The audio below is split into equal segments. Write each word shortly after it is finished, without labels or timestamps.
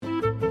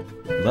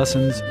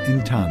Lessons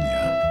in Tanya.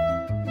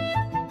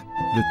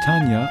 The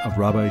Tanya of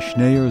Rabbi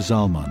Schneur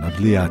Zalman of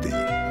Liadi,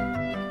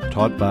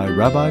 taught by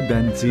Rabbi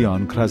Ben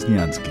Zion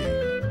Krasniansky.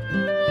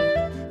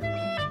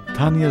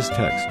 Tanya's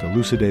text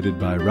elucidated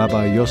by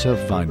Rabbi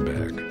Yosef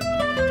Weinberg.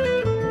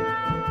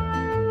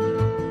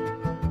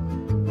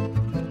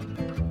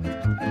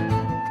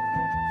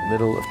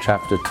 Middle of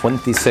chapter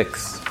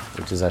 26,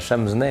 which is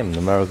Hashem's name,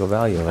 numerical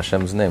value of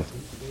Hashem's name.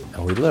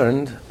 And we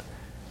learned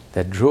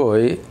that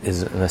joy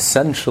is an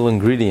essential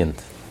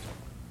ingredient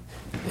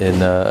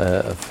in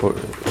a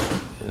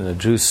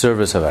Jew's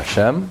service of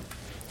Hashem.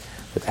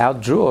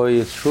 Without joy,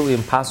 it's truly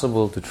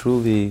impossible to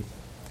truly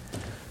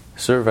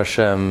serve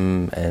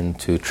Hashem and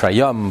to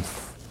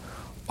triumph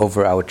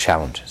over our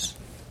challenges.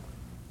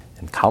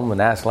 And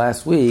Kalman asked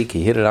last week,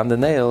 he hit it on the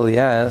nail, he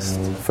asked,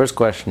 first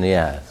question he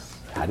asked,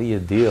 how do you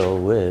deal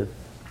with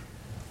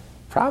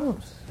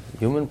problems,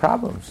 human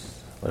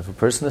problems? What if a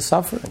person is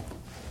suffering?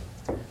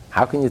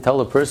 How can you tell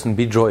a person,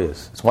 be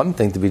joyous? It's one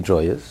thing to be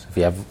joyous, if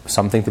you have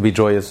something to be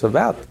joyous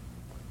about.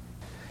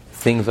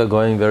 Things are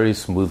going very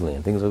smoothly,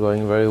 and things are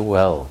going very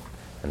well,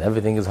 and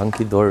everything is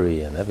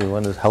hunky-dory, and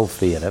everyone is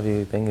healthy, and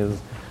everything is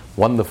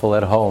wonderful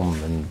at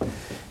home,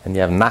 and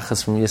you have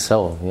nachas from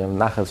yourself, you have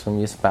nachas from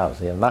your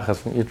spouse, you have nachas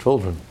from your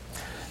children,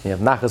 you have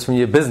nachas from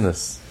your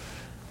business.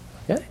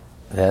 Okay?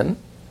 Then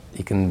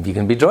you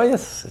can be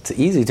joyous. It's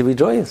easy to be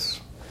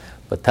joyous.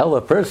 But tell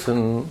a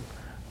person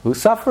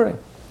who's suffering,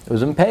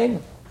 who's in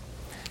pain,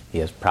 he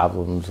has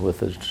problems with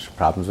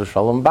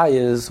shalom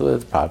bayis,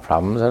 with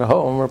problems at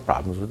home, or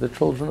problems with the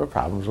children, or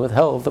problems with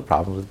health, or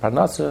problems with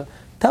parnasa.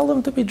 Tell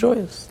them to be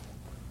joyous.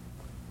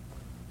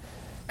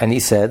 And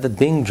he said that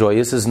being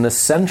joyous is an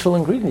essential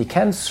ingredient. You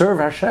can't serve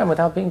Hashem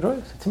without being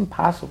joyous. It's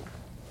impossible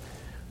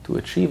to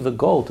achieve the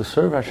goal, to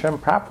serve Hashem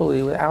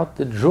properly, without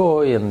the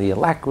joy and the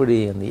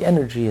alacrity and the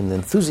energy and the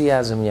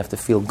enthusiasm. You have to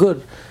feel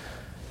good.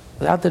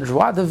 Without the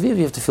joie de vivre,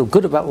 you have to feel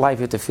good about life.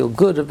 You have to feel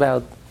good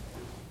about,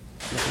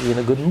 you have to be in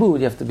a good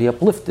mood. You have to be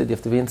uplifted. You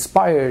have to be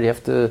inspired. You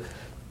have to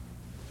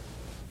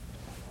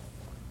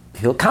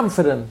feel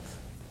confident.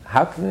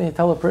 How can you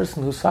tell a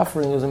person who's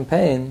suffering, who's in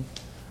pain,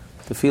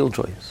 to feel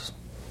joyous?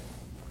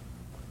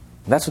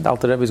 That's what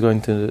Alter Rebbe is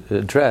going to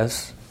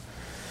address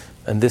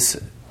in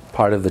this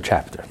part of the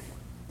chapter.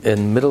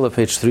 In middle of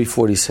page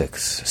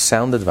 346,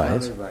 sound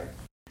advice.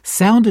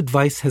 Sound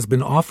advice has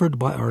been offered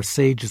by our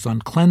sages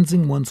on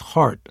cleansing one's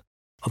heart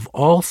of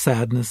all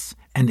sadness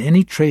and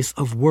any trace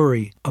of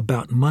worry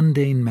about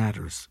mundane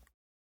matters.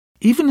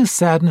 Even a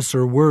sadness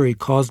or worry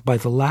caused by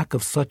the lack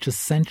of such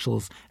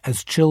essentials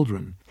as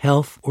children,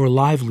 health, or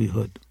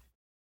livelihood.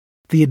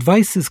 The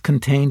advice is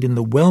contained in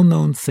the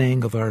well-known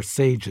saying of our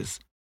sages,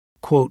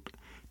 quote,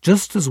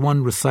 just as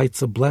one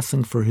recites a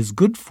blessing for his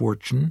good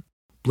fortune,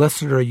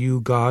 blessed are you,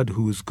 God,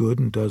 who is good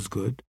and does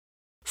good,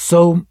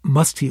 so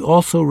must he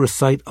also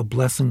recite a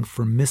blessing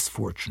for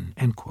misfortune,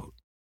 end quote.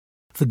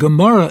 The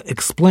Gemara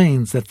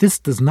explains that this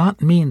does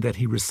not mean that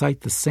he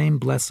recite the same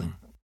blessing,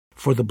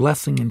 for the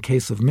blessing in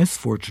case of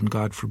misfortune,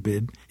 God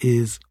forbid,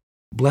 is,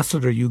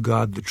 blessed are you,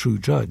 God, the true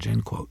judge,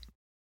 end quote.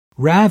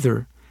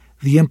 Rather,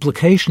 the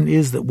implication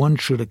is that one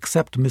should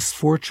accept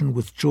misfortune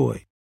with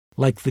joy,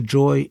 like the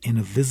joy in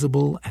a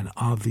visible and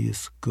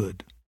obvious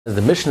good.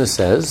 The Mishnah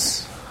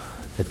says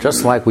that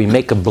just like we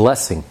make a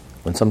blessing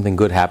when something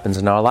good happens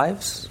in our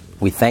lives,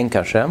 we thank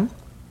Hashem,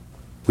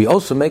 we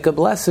also make a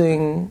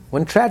blessing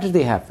when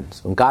tragedy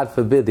happens. When, God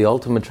forbid, the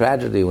ultimate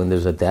tragedy, when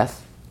there's a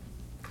death,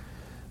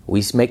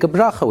 we make a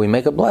bracha, we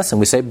make a blessing.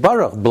 We say,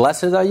 Baruch,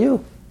 blessed are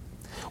you.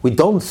 We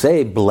don't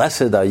say,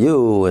 blessed are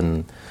you,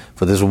 and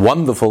for this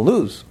wonderful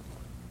news.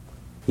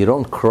 You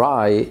don't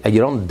cry, and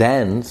you don't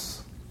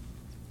dance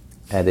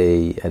at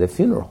a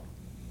funeral.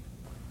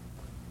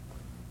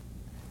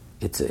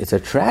 It's a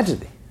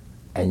tragedy,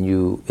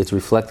 and it's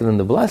reflected in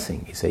the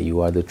blessing. You say,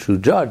 you are the true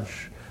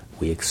judge.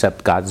 We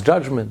accept God's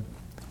judgment.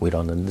 We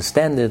don't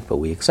understand it, but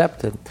we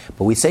accept it.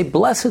 But we say,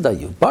 blessed are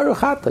you. Baruch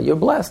atah, you're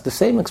blessed. The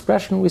same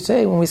expression we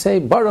say when we say,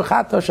 Baruch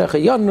atah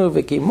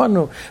shechayanu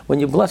v'kimanu,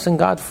 when you're blessing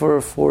God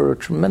for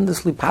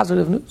tremendously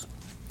positive news.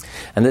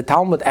 And the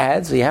Talmud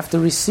adds, you have to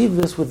receive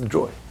this with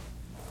joy.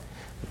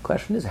 The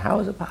question is,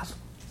 how is it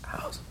possible?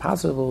 How is it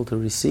possible to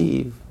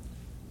receive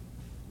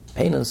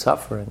pain and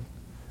suffering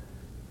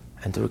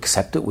and to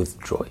accept it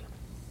with joy?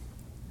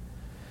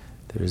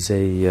 There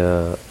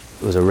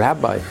was a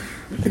rabbi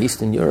in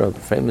Eastern Europe, a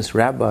famous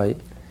rabbi.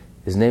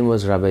 His name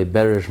was Rabbi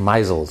Beresh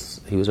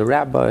Meisels. He was a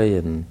rabbi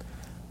in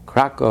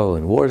Krakow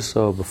and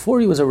Warsaw.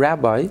 Before he was a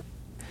rabbi,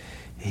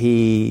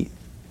 he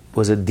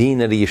was a dean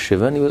at a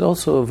yeshiva, and he was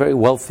also a very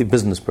wealthy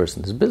business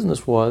person. His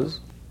business was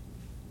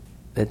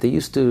that they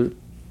used to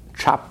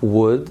chop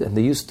wood, and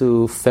they used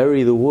to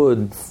ferry the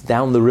wood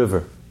down the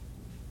river.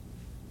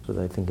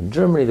 So I think in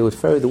Germany they would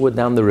ferry the wood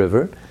down the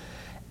river,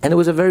 and it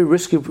was a very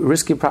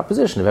risky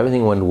proposition. If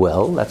everything went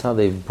well, that's how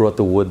they brought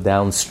the wood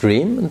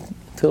downstream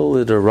until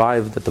it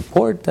arrived at the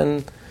port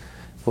and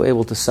were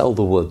able to sell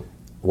the wood.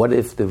 What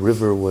if the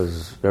river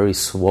was very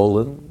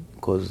swollen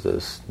because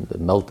the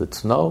melted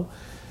snow?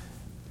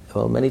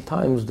 Well, many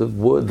times the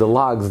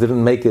logs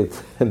didn't make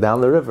it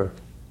down the river.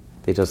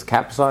 They just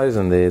capsized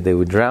and they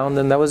would drown,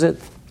 and that was it.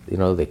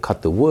 They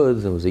cut the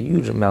wood. There was a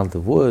huge amount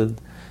of wood,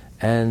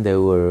 and they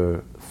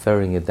were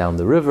ferrying it down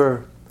the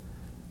river,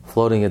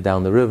 floating it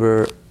down the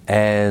river,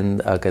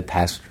 and a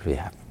catastrophe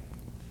happened.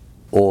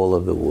 All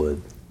of the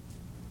wood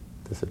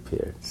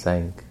disappeared,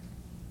 sank,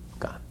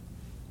 gone.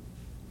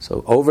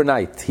 So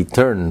overnight, he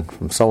turned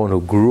from someone who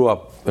grew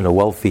up in a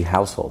wealthy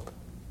household,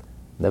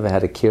 never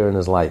had a care in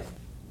his life.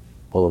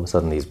 All of a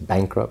sudden, he's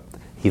bankrupt,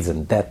 he's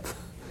in debt.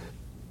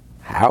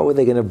 How are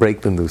they going to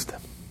break the news to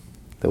him?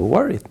 They were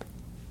worried.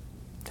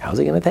 How's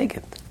he going to take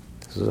it?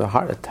 This was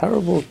a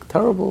terrible,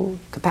 terrible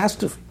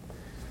catastrophe.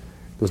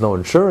 There was no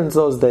insurance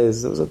those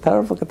days. It was a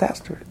terrible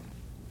catastrophe.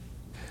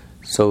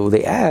 So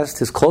they asked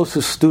his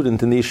closest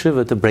student in the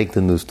yeshiva to break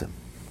the news to him.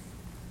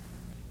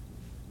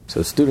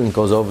 So the student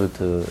goes over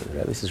to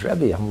Rebbe and says,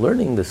 Rebbe, I'm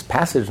learning this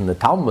passage in the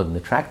Talmud, in the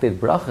Tractate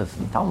Brachas.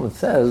 The Talmud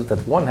says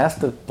that one has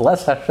to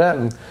bless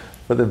Hashem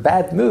for the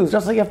bad news,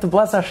 just like you have to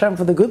bless Hashem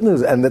for the good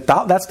news. And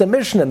that's the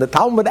mission. And the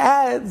Talmud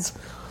adds,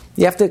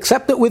 you have to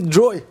accept it with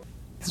joy.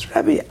 He says,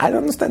 Rebbe, I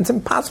don't understand. It's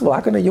impossible.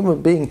 How can a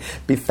human being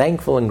be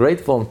thankful and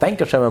grateful and thank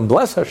Hashem and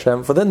bless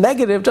Hashem for the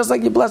negative, just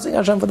like you're blessing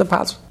Hashem for the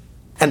positive?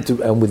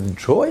 And with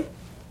joy?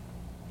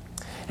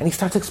 And he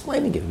starts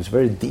explaining it. It was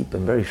very deep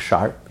and very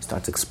sharp. He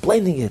starts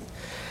explaining it.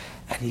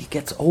 And he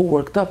gets all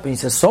worked up. And he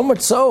says, so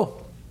much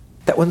so,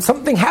 that when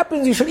something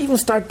happens, you should even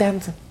start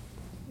dancing.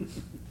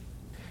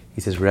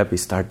 He says, Rebbe,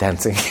 start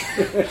dancing.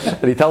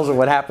 And he tells him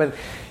what happened.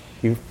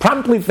 He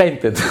promptly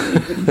fainted.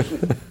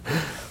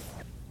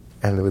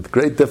 And with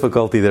great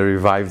difficulty, they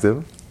revived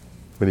him.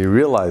 When he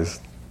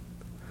realized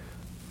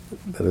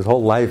that his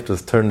whole life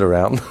just turned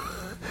around.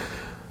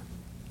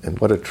 And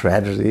what a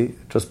tragedy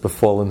just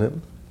befallen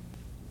him.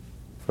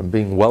 From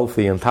being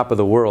wealthy on top of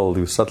the world,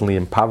 he was suddenly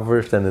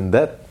impoverished and in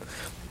debt.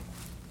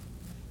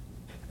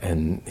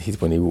 And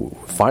when he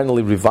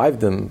finally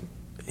revived him,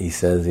 he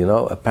says,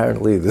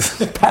 apparently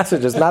this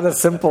passage is not as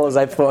simple as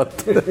I thought.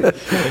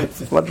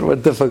 It's much more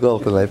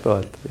difficult than I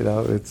thought.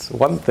 It's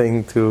one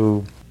thing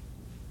to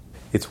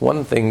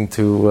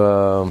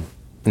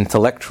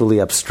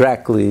intellectually,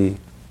 abstractly,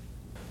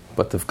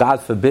 but if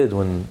God forbid,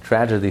 when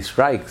tragedy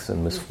strikes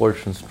and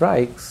misfortune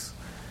strikes,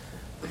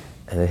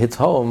 and it hits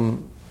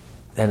home,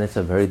 then it's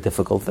a very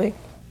difficult thing.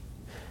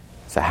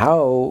 So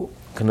how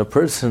can a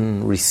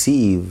person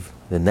receive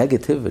the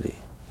negativity,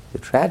 the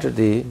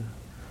tragedy,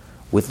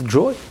 with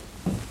joy?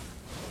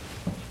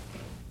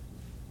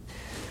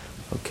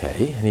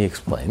 Okay, and he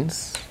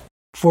explains.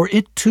 For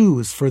it too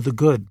is for the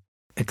good,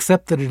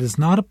 except that it is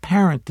not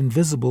apparent and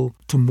visible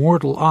to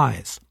mortal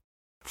eyes.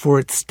 For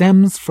it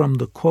stems from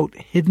the, quote,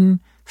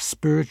 hidden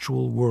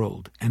spiritual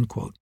world, end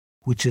quote,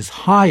 which is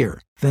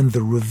higher than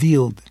the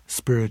revealed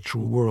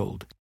spiritual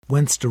world,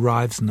 whence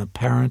derives an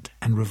apparent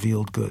and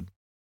revealed good.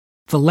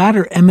 The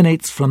latter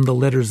emanates from the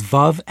letters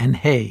Vav and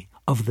He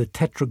of the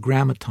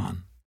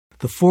Tetragrammaton,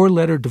 the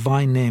four-letter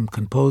divine name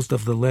composed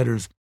of the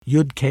letters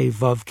Yud-K,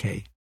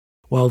 Vav-K,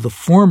 while the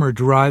former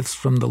derives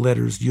from the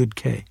letters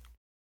Yud-K.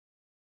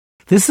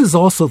 This is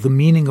also the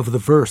meaning of the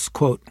verse,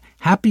 quote,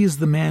 happy is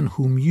the man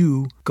whom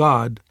you,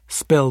 God,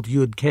 spelled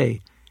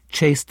Yud-K,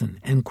 chasten,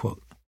 end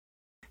quote.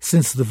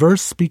 Since the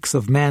verse speaks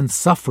of man's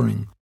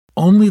suffering,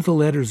 only the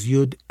letters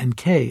Yud and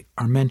K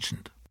are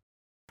mentioned.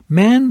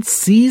 Man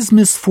sees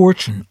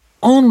misfortune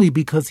only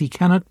because he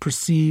cannot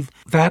perceive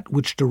that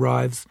which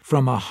derives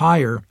from a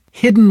higher,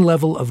 hidden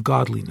level of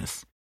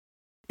godliness.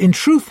 In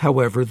truth,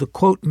 however, the,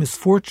 quote,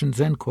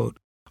 misfortunes, end quote,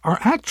 are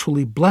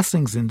actually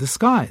blessings in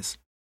disguise.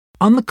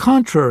 On the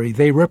contrary,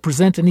 they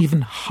represent an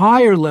even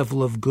higher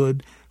level of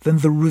good than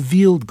the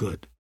revealed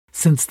good,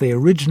 since they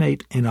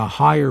originate in a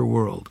higher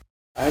world.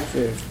 I have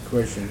to ask a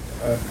question.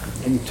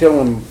 In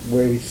Tehillim,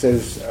 where he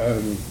says,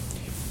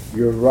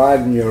 your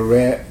rod and your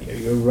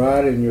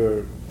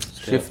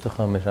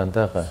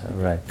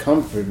right.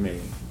 comfort me.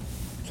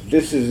 So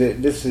this is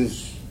it. This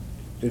is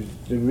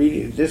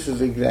this is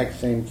the exact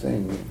same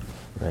thing.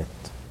 Right.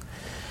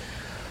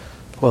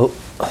 Well,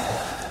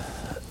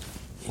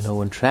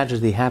 when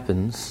tragedy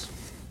happens,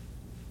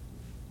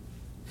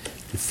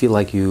 you feel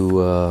like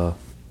you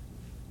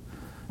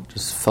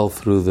just fell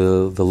through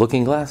the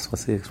looking glass.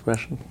 What's the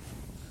expression?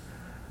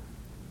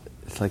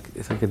 It's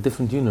like a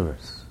different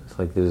universe. It's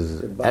like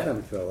there's the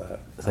bottom fell out.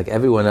 It's like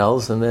everyone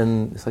else, and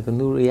then it's like a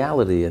new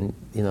reality. And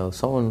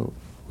someone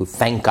who,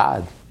 thank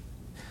God,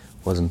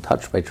 wasn't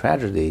touched by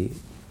tragedy.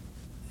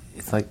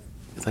 It's like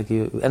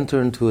you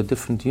enter into a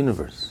different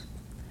universe.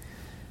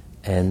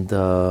 And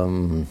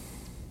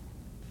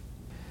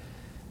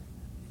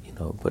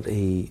but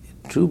a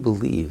Jew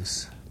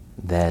believes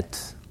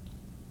that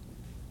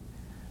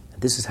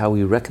this is how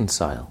we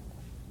reconcile.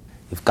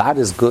 If God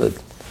is good,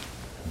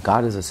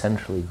 God is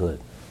essentially good.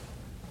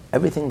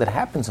 Everything that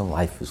happens in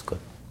life is good.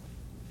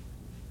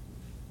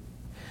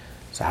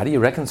 So how do you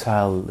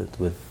reconcile it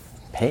with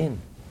pain,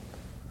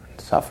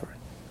 suffering,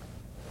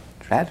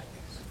 tragedies?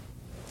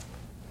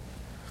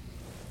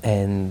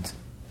 And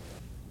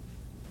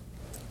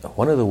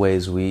one of the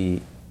ways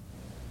we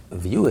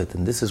view it,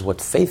 and this is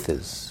what faith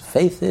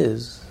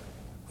is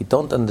We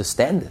don't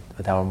understand it.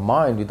 With our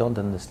mind, we don't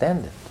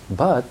understand it.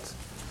 But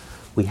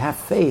we have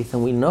faith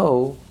and we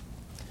know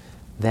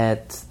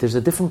that there's a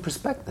different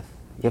perspective.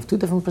 You have two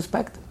different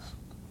perspectives.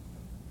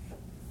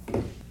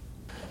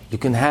 You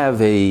can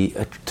have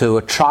a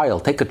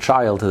child, take a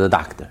child to the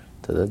doctor.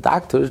 To the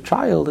doctor's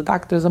child, the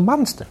doctor is a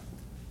monster.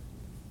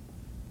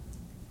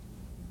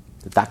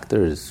 The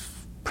doctor is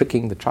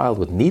pricking the child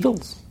with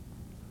needles.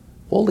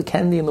 All the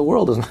candy in the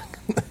world is not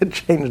going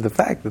to change the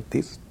fact that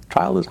this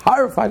child is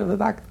horrified of the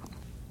doctor.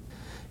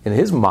 In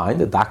his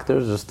mind, the doctor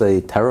is just a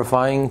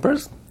terrifying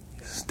person.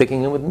 He's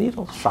sticking him with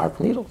needles,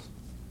 sharp needles.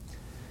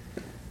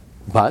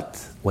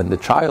 But when the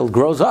child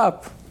grows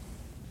up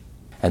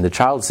and the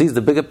child sees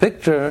the bigger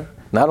picture,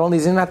 not only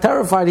is he not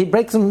terrified, he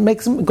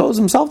goes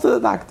himself to the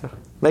doctor,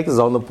 makes his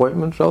own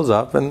appointment, shows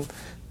up and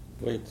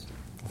waits.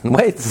 And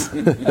waits.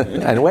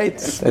 and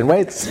waits. And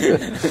waits.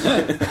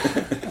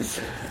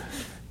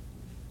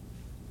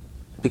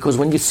 Because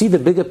when you see the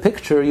bigger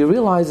picture, you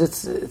realize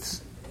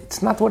it's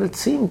not what it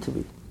seemed to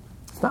be.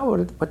 It's not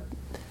what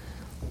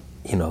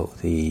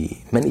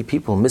many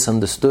people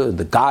misunderstood.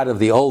 The God of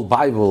the old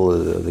Bible,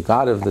 the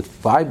God of the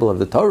Bible, of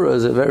the Torah,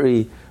 is a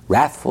very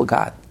wrathful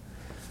God.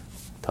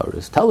 The Torah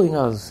is telling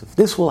us, if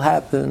this will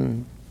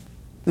happen,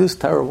 this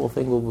terrible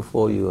thing will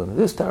befall you, and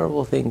this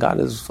terrible thing,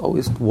 God is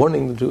always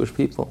warning the Jewish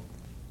people.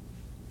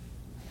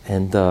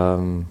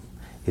 And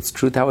it's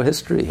true to our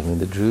history. I mean,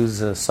 the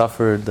Jews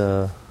suffered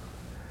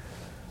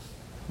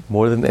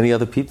more than any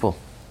other people.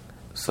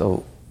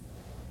 So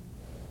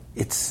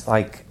it's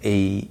like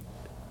a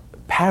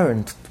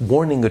parent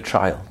warning a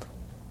child.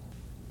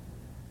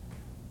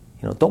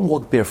 Don't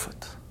walk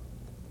barefoot.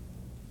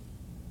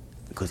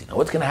 Because you know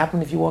what's going to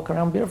happen if you walk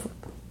around barefoot?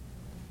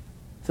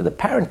 So the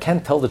parent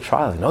can't tell the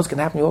child, you know what's going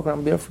to happen if you walk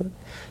around barefoot?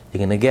 You're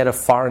going to get a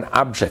foreign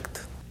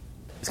object.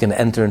 It's going to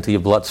enter into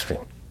your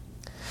bloodstream.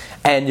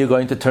 And you're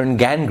going to turn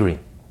gangrene.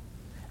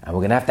 And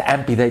we're going to have to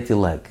amputate your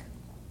leg.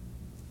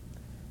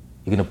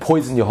 You're going to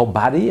poison your whole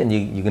body, and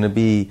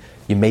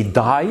you may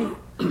die,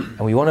 and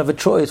we won't have a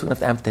choice, we're going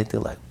to have to amputate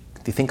your leg.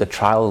 Do you think a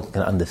child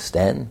can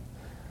understand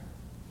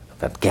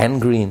that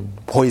gangrene,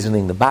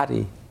 poisoning the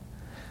body?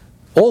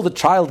 All the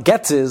child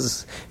gets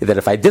is that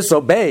if I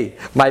disobey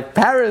my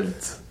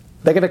parents,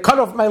 they're going to cut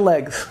off my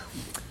legs.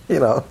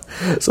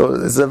 So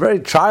it's a very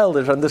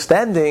childish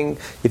understanding,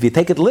 if you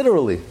take it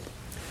literally,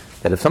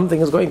 that if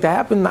something is going to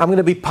happen, I'm going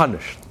to be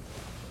punished.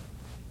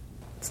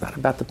 It's not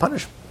about the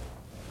punishment.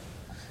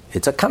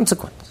 It's a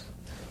consequence.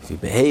 If you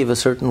behave a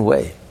certain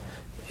way,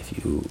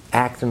 if you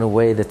act in a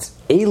way that's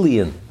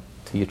alien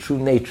to your true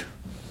nature,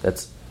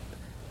 that's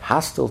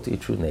hostile to your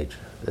true nature,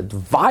 that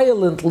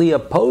violently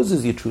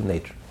opposes your true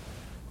nature.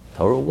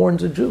 Torah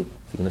warns a Jew.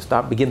 If you're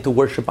going to begin to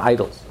worship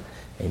idols,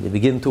 and you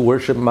begin to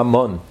worship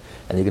mammon,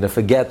 and you're going to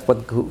forget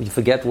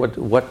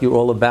what you're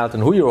all about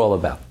and who you're all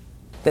about,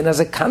 then as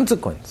a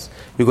consequence,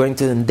 you're going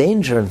to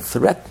endanger and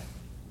threaten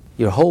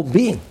your whole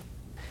being.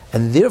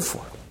 And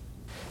therefore,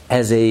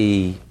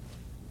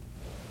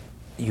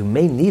 you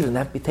may need an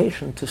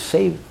amputation to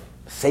save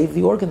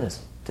the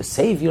organism, to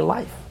save your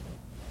life.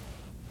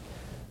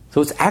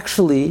 So it's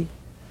actually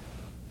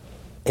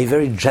a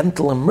very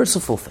gentle and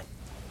merciful thing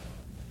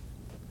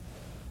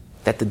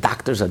that the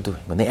doctors are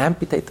doing. When they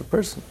amputate the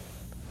person,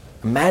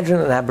 imagine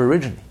an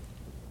Aborigine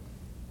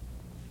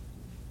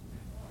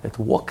that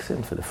walks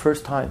in for the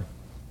first time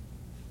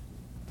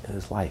in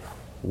his life,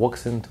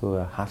 walks into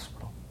a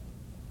hospital,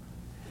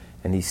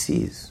 and he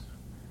sees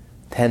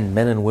 10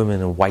 men and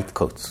women in white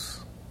coats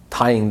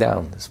tying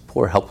down this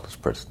poor helpless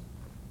person,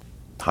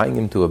 tying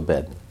him to a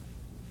bed,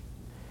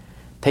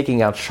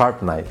 taking out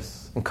sharp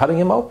knives and cutting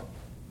him open.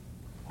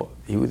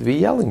 He would be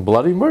yelling,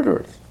 bloody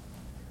murderers.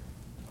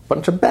 A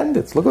bunch of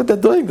bandits. Look what they're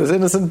doing, this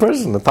innocent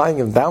person. They're tying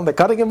him down, they're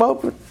cutting him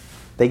open.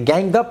 They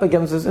ganged up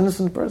against this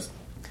innocent person.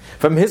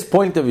 From his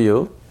point of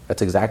view,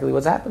 that's exactly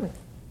what's happening.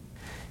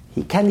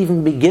 He can't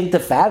even begin to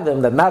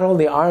fathom that not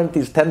only aren't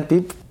these 10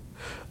 people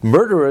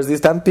murderers,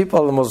 these 10 people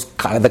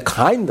are the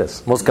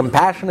kindest, most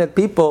compassionate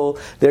people.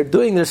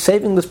 They're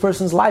saving this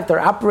person's life. They're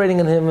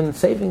operating on him and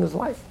saving his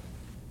life.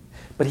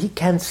 But he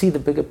can't see the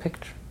bigger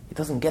picture. He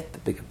doesn't get the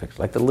bigger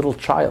picture. Like the little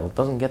child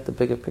doesn't get the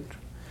bigger picture.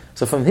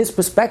 So from his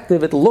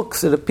perspective, it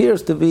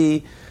appears to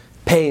be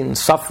pain,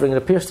 suffering. It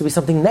appears to be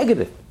something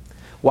negative.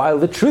 While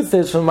the truth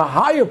is, from a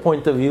higher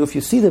point of view, if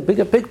you see the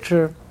bigger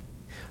picture,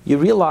 you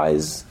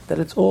realize that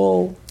it's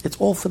all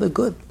for the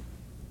good.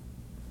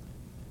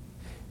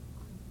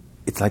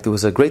 It's like there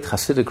was a great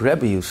Hasidic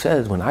Rebbe who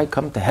said, when I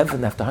come to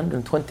heaven after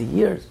 120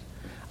 years,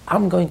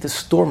 I'm going to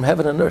storm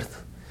heaven and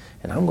earth.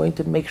 And I'm going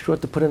to make sure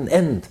to put an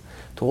end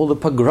to all the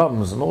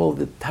pogroms and all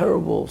the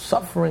terrible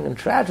suffering and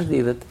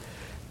tragedy that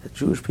the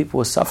Jewish people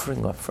were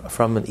suffering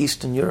from in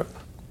Eastern Europe.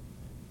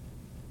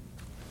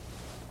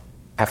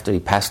 After he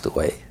passed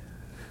away,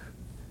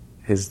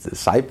 his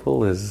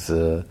disciple,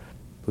 who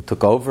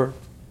took over,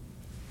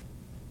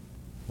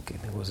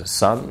 there was a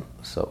son,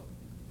 so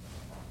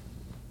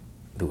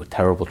there were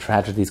terrible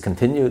tragedies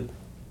continued.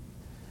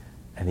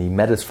 And he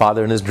met his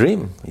father in his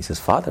dream. He says,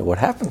 Father, what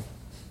happened?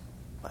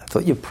 I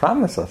thought you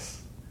promised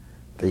us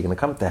that you're going to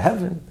come to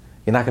heaven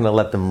You're not going to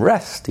let them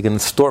rest. You're going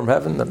to storm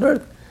heaven and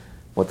earth.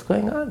 What's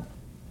going on?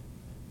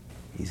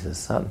 He says,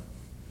 son,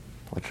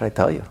 what should I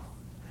tell you?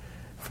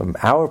 From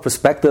our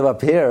perspective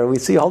up here, we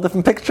see a whole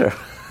different picture.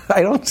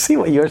 I don't see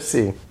what you're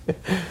seeing.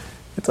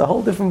 It's a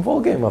whole different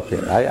ballgame up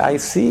here. I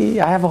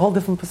have a whole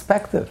different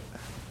perspective.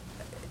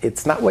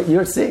 It's not what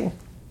you're seeing.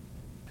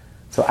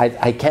 So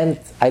I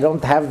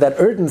don't have that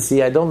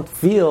urgency, I don't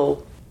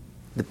feel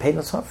the pain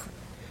and suffering.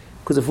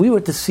 Because if we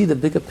were to see the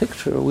bigger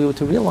picture, we were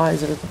to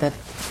realize that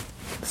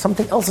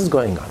something else is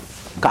going on.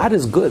 God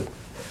is good,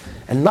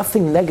 and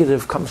nothing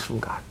negative comes from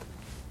God.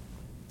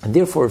 And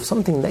therefore, if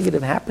something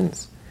negative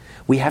happens,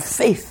 we have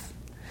faith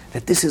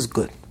that this is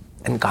good,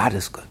 and God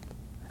is good,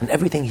 and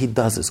everything He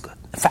does is good.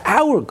 And for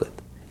our good.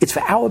 It's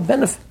for our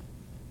benefit.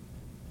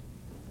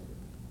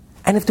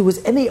 And if there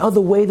was any other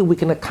way that we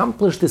can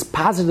accomplish this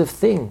positive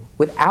thing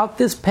without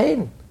this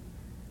pain,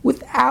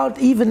 without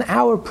even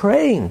our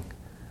praying,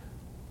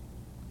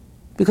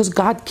 because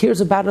God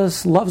cares about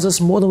us, loves us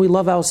more than we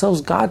love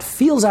ourselves, God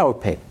feels our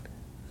pain.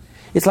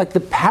 It's like the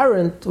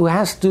parent who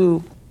has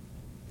to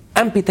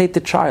amputate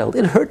the child.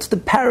 It hurts the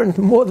parent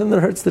more than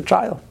it hurts the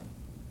child.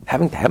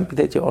 Having to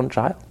amputate your own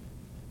child.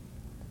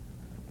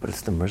 But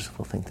it's the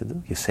merciful thing to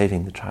do. You're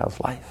saving the child's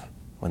life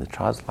when the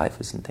child's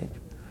life is in danger.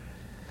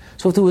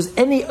 So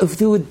if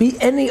there would be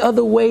any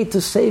other way to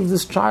save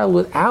this child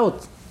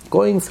without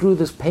going through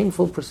this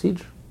painful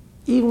procedure,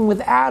 even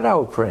without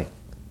our praying,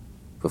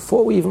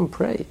 before we even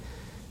pray,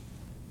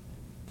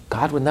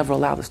 God would never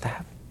allow this to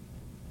happen.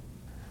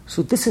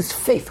 So this is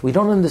faith. We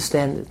don't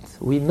understand it.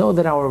 We know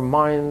that our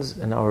minds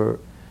and our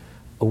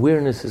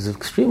awareness is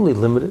extremely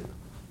limited.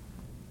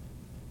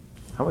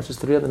 How much is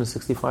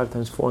 365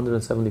 times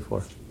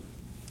 474?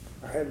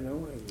 I have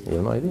no idea. You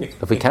have no idea.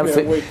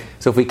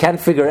 So if we can't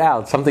figure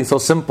out something so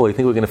simple, you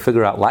think we're going to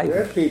figure out life?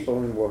 There are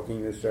people in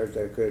Walking the Stars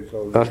that could have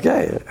told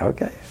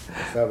Okay.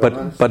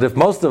 But if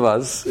most of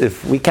us,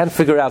 if we can't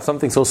figure out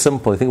something so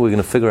simple, you think we're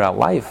going to figure out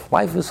life?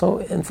 Life is so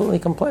infinitely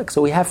complex.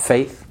 So we have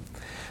faith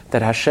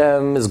that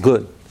Hashem is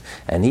good,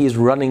 and He is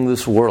running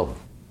this world,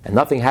 and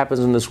nothing happens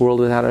in this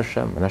world without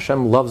Hashem, and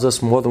Hashem loves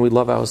us more than we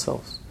love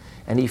ourselves,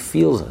 and He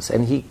feels us,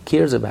 and He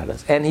cares about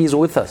us, and He's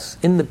with us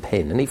in the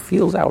pain, and He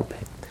feels our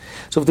pain.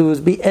 So if there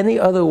would be any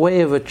other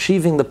way of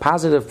achieving the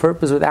positive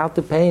purpose without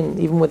the pain,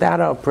 even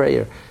without our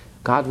prayer,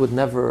 God would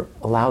never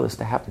allow this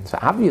to happen. So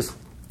obviously,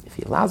 if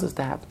He allows this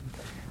to happen,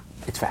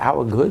 it's for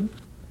our good.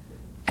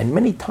 And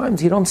many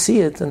times you don't see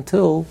it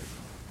until,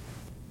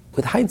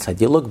 with hindsight,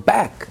 you look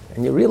back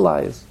and you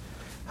realize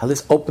how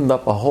this opened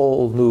up a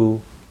whole new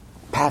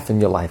path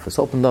in your life. It's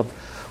opened up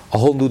a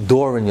whole new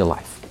door in your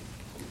life.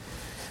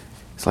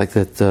 It's like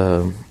that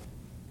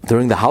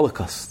during the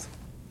Holocaust,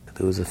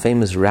 there was a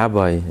famous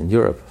rabbi in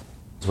Europe.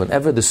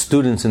 Whenever the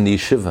students in the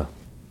yeshiva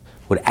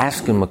would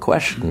ask him a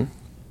question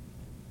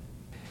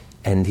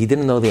and he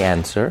didn't know the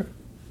answer,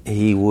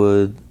 he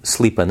would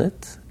sleep on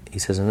it. He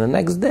says, and the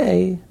next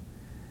day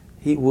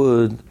he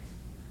would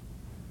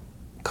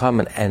come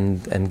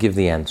and give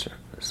the answer.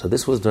 So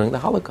this was during the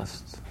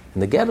Holocaust in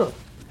the ghetto.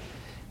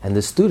 And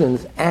the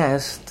students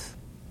asked,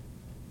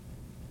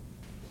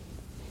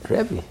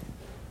 Rebbe,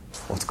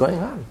 what's going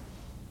on?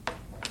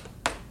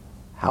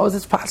 How is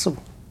this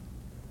possible?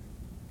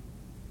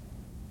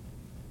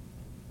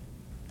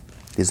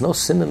 There's no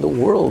sin in the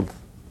world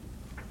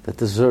that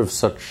deserves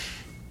such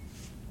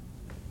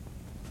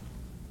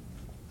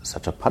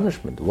a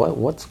punishment.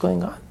 What's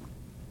going on?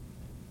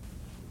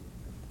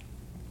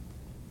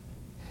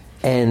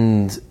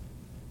 And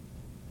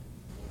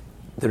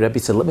the Rebbe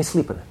said, let me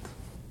sleep on it.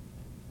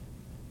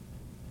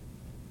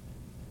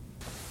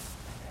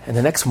 And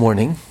the next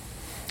morning,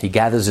 he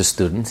gathers his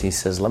students. He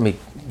says, let me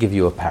give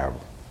you a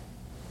parable.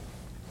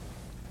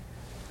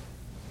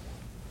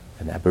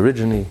 An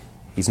Aborigine,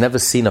 he's never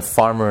seen a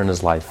farmer in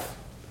his life.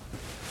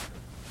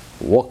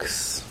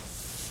 Walks,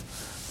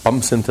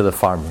 bumps into the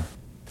farmer,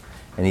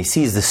 and he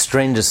sees the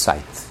strangest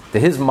sight. To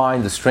his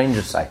mind, the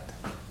strangest sight.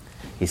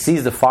 He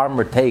sees the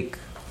farmer take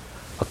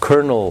a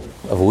kernel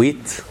of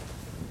wheat,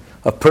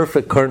 a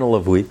perfect kernel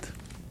of wheat,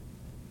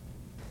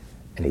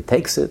 and he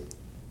takes it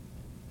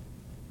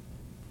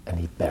and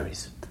he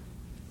buries it.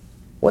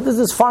 What does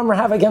this farmer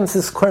have against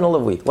this kernel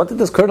of wheat? What did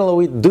this kernel of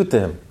wheat do to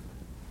him?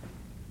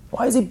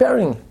 Why is he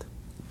burying it?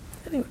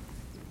 Anyway,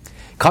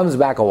 comes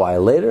back a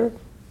while later,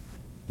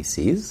 he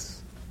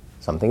sees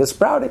something is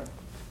sprouting.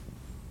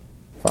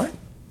 Fine.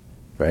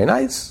 Very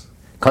nice.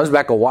 Comes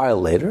back a while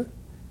later,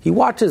 he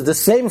watches the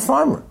same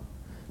farmer,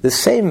 the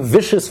same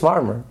vicious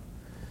farmer,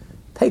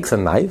 takes a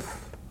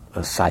knife,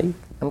 a scythe,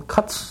 and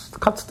cuts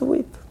the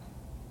wheat.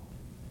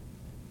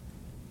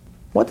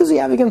 What does he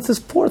have against this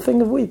poor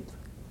thing of wheat?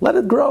 Let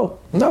it grow.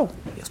 No,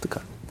 he has to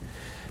cut.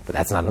 But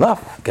that's not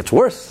enough. It gets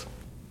worse.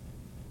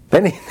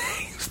 Then he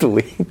takes the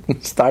wheat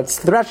and starts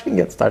threshing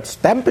it, starts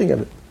stamping at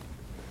it.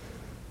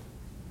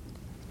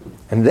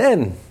 And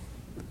then,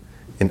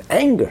 in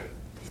anger,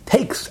 he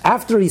takes,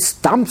 after he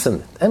stomps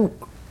in it and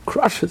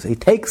crushes it, he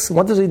takes,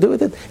 what does he do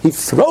with it? He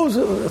throws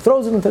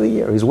it into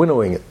the air. He's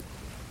winnowing it.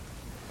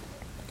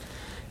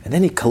 And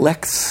then he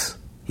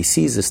he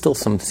sees there's still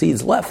some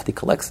seeds left. He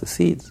collects the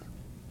seeds.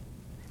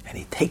 And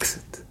he takes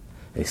it.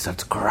 And he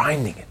starts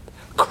grinding it,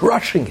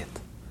 crushing it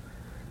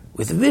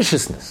with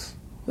viciousness,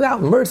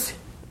 without mercy.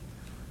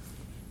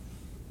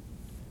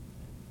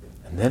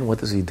 And then what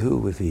does he do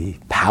with the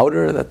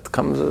powder that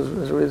comes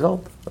as a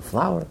result? The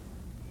flour.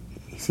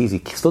 He sees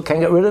he still can't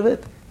get rid of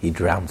it. He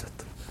drowns it.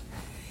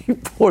 He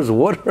pours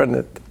water on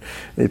it.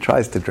 And he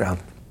tries to drown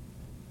it.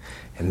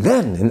 And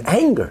then, in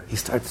anger, he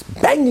starts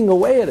banging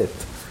away at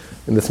it.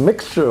 In this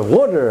mixture of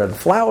water and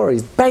flour,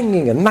 he's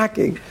banging and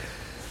knocking.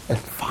 And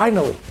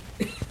finally,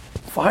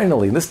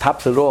 and this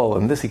tops it all,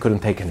 and this he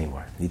couldn't take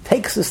anymore. He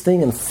takes this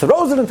thing and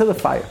throws it into the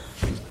fire.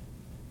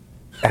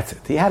 That's it.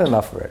 He had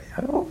enough already.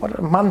 Oh, what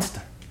a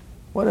monster.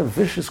 What a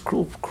vicious,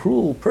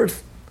 cruel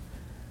person.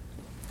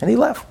 And he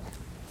left.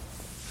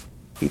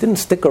 He didn't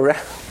stick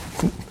around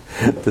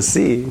to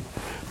see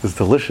this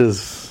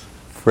delicious,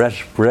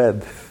 fresh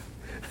bread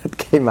that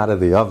came out of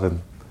the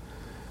oven.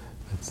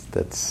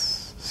 That's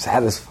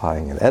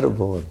satisfying and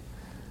edible.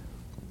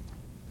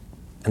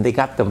 And they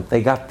got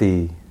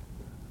the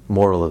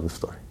moral of the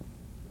story.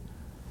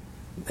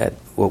 That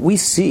what we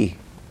see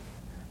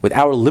with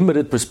our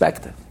limited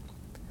perspective,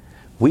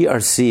 we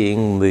are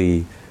seeing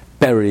the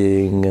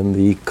burying and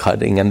the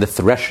cutting and the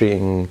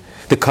threshing,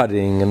 the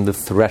cutting and the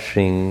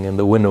threshing and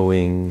the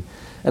winnowing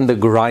and the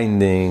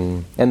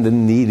grinding and the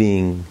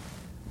kneading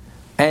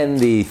and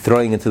the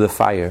throwing into the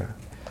fire.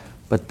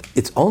 But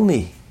it's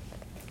only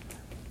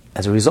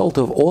as a result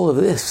of all of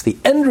this, the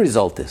end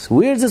result is,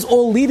 where is this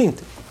all leading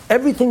to?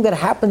 Everything that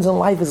happens in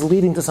life is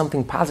leading to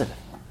something positive.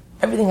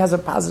 Everything has a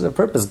positive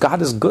purpose.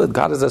 God is good.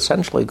 God is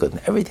essentially good.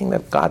 And everything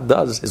that God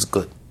does is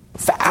good.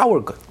 For our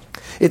good.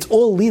 It's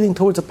all leading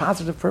towards a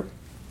positive purpose.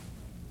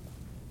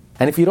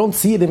 And if you don't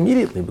see it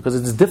immediately, because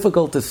it's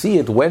difficult to see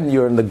it when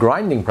you're in the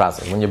grinding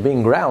process, when you're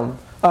being ground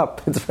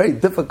up, it's very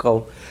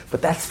difficult.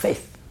 But that's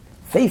faith.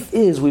 Faith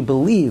is we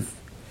believe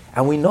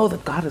and we know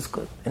that God is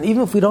good. And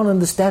even if we don't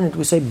understand it,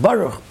 we say,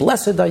 Baruch,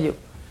 blessed are you.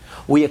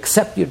 We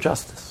accept your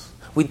justice.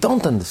 We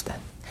don't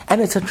understand.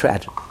 And it's a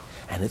tragedy.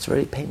 And it's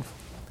very painful.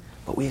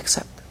 But we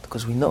accept it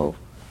because we know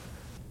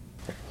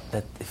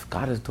that if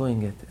God is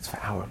doing it, it's for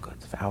our good,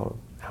 it's for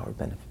our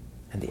benefit.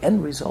 And the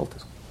end result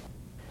is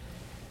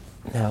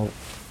good. Now,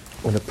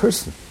 when a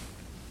person,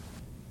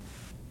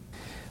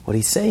 what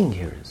he's saying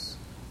here is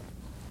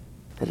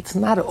that it's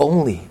not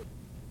only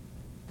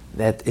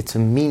that it's a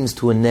means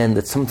to an end,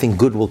 that something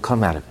good will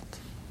come out of it.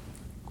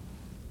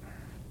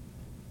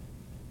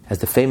 As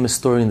the famous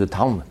story in the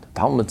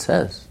Talmud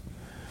says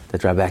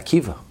that Rabbi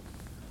Akiva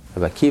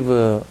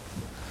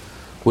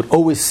would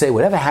always say,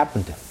 whatever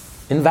happened to him,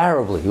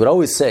 invariably, he would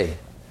always say,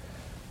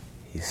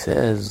 he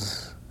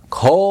says,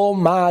 Kol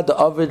ma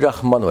da'avid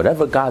Rachmana,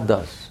 whatever God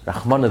does,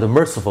 Rachmana, the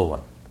merciful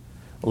one,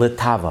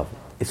 L'tavav,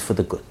 it's for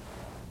the good.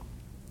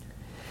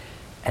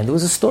 And there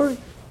was a story.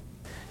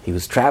 He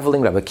was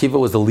traveling, Rabbi Akiva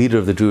was the leader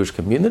of the Jewish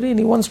community, and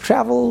he once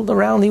traveled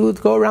around, he would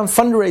go around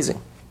fundraising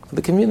for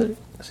the community.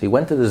 So he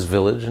went to this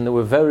village, and they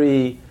were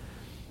very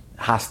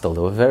hostile, they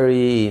were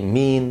very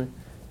mean,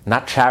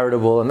 not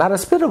charitable, and not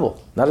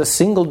hospitable. Not a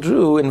single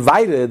Jew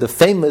invited the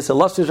famous,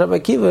 illustrious Rabbi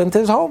Akiva into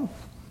his home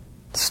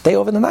to stay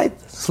over the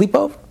night, sleep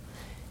over.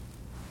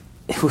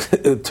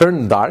 It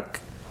turned dark.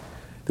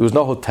 There was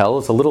no hotel.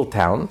 It's a little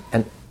town,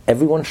 and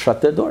everyone shut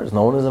their doors.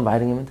 No one was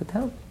inviting him into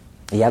town.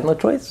 He had no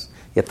choice.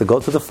 He had to go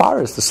to the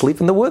forest to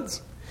sleep in the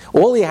woods.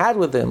 All he had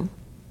with him,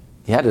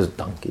 he had his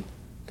donkey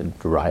to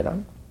ride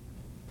on.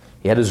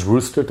 He had his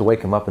rooster to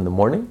wake him up in the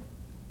morning.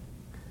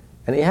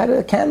 And he had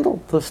a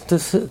candle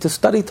to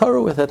study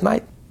Torah with at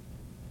night.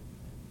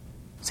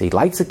 So he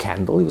lights a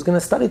candle. He was going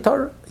to study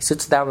Torah. He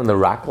sits down on the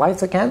rock,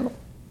 lights a candle.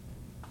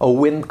 A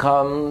wind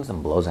comes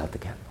and blows out the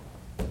candle.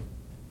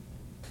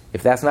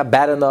 If that's not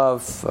bad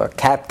enough, a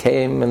cat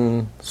came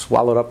and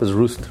swallowed up his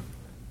rooster,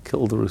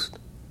 killed the rooster.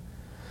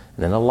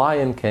 And then a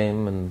lion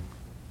came and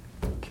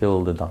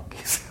killed the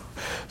donkeys.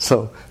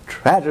 So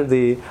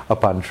tragedy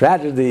upon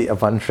tragedy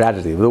upon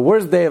tragedy. The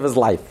worst day of his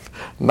life.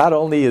 Not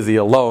only is he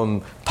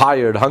alone,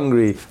 tired,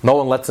 hungry, no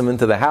one lets him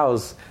into the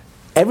house,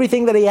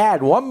 everything that he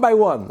had, one by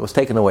one, was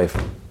taken away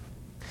from him.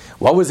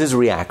 What was his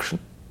reaction?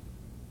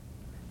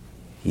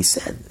 He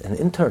said, and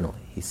internally,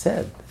 he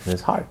said in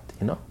his heart,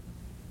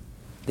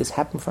 this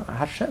happened from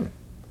Hashem.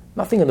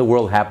 Nothing in the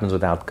world happens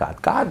without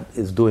God. God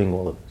is doing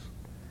all of this.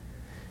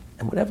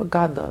 And whatever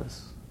God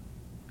does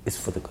is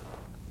for the good.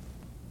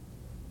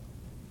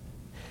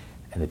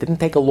 And it didn't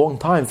take a long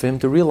time for him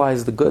to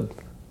realize the good.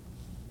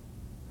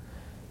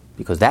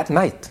 Because that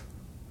night,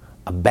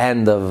 a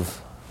band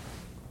of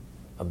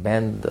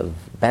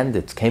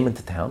bandits came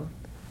into town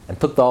and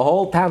took the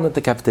whole town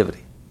into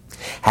captivity.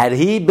 Had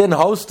he been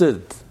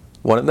hosted,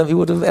 one of them, he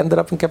would have ended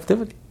up in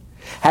captivity.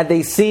 Had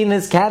they seen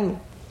his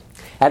candle,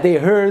 had they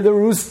heard the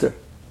rooster,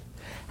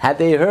 had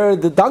they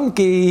heard the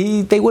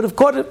donkey, they would have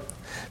caught him.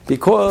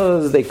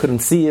 Because they couldn't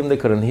see him, they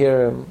couldn't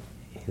hear him,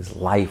 his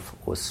life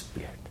was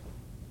spared.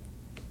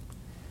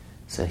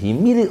 So he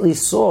immediately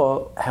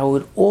saw how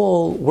it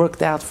all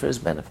worked out for his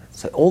benefit.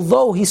 So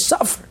although he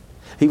suffered,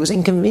 he was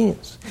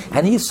inconvenienced,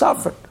 and he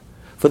suffered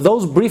For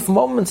those brief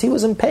moments, he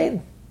was in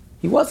pain.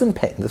 He was in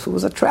pain. This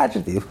was a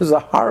tragedy. It was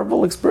a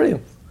horrible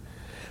experience.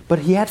 But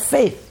he had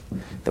faith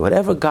that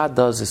whatever God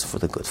does is for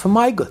the good, for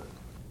my good.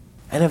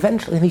 And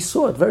eventually, and he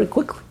saw it very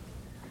quickly,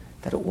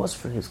 that it was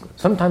for his good.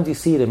 Sometimes you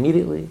see it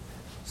immediately.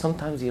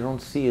 Sometimes you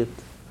don't see it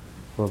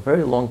for a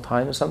very long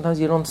time. And sometimes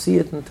you don't see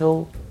it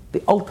until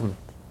the ultimate,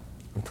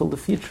 until the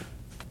future,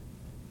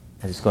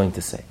 as he's going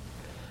to say.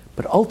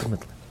 But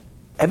ultimately,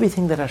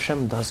 everything that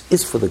Hashem does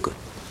is for the good.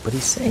 But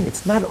he's saying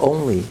it's not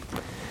only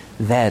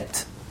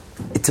that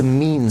it's a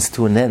means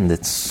to an end.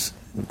 It's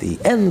the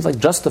ends like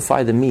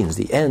justify the means.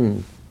 The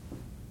end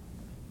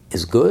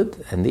is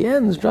good, and the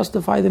ends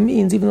justify the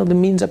means, even though the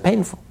means are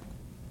painful.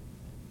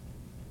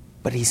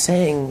 But he's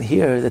saying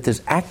here that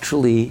there's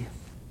actually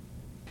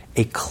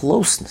a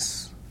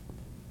closeness.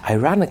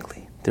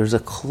 Ironically, there's a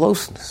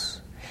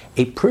closeness.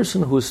 A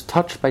person who is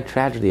touched by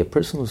tragedy, a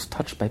person who is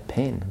touched by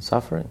pain and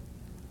suffering,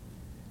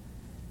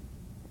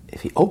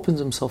 if he opens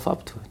himself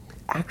up to it,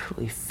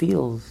 actually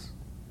feels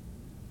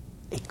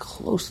a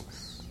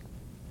closeness,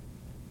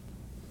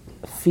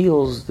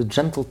 feels the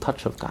gentle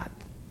touch of God.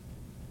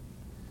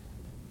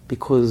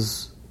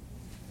 Because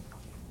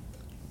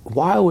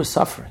while we're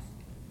suffering,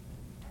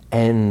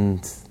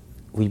 and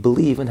we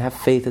believe and have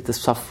faith that the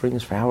suffering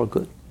is for our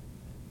good,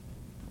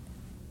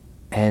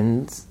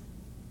 and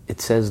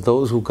it says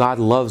those who God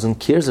loves and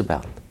cares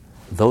about,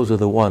 those are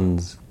the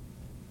ones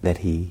that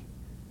He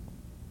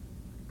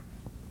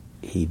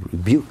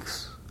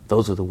rebukes.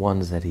 Those are the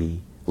ones that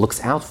He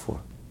looks out for.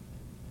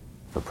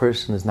 If a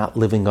person is not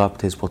living up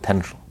to his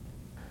potential,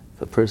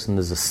 if a person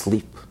is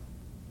asleep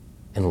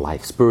in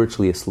life,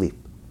 spiritually asleep,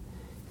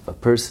 if a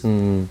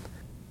person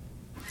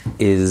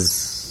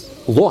is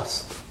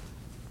lost,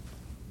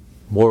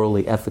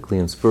 morally, ethically,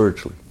 and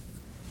spiritually,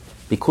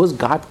 because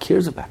God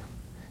cares about him.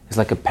 It's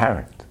like a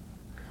parent.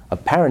 A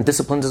parent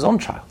disciplines his own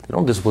child. You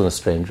don't discipline a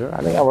stranger.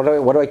 I think,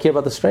 what do I care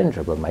about the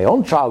stranger? But my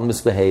own child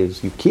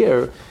misbehaves. You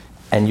care,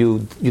 and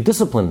you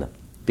discipline them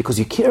because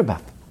you care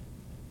about them.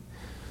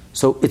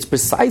 So it's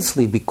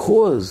precisely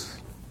because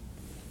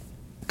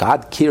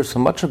God cares so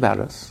much about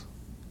us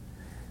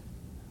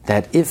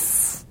that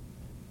if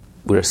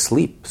we're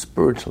asleep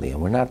spiritually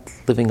and we're not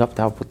living up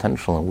to our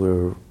potential and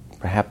we're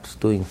perhaps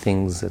doing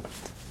things that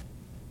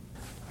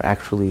are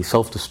actually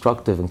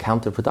self-destructive and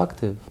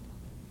counterproductive,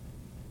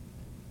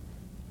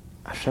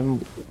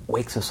 Hashem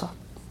wakes us up.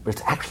 But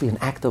it's actually an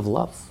act of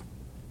love.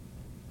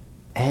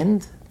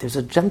 And there's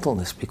a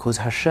gentleness because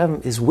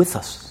Hashem is with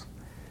us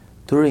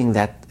during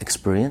that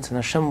experience, and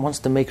Hashem wants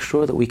to make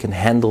sure that we can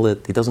handle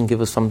it. He doesn't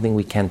give us something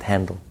we can't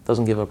handle. He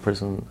doesn't give a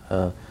person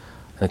an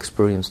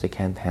experience they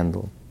can't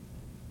handle.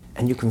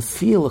 And you can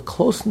feel a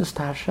closeness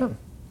to Hashem.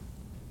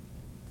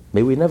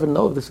 May we never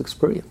know of this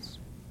experience,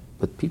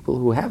 but people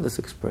who have this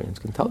experience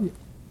can tell you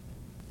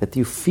that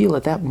you feel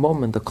at that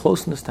moment a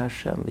closeness to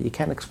Hashem that you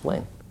can't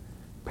explain.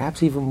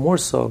 Perhaps even more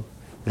so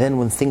than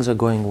when things are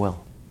going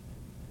well.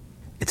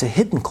 It's a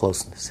hidden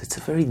closeness. It's a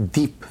very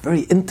deep,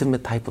 very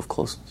intimate type of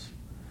closeness.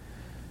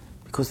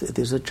 Because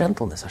there's a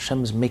gentleness.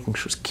 Hashem is making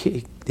sure,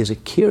 there's a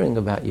caring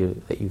about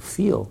you that you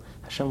feel.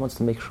 Hashem wants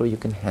to make sure you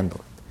can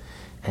handle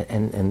it.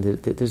 And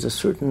there's a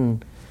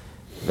certain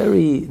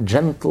very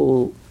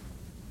gentle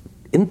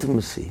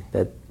intimacy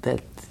that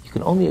you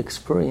can only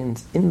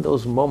experience in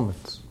those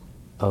moments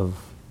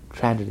of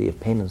tragedy, of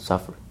pain and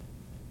suffering.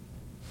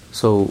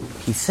 So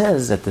he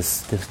says that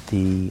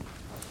the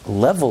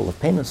level of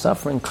pain and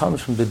suffering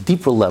comes from the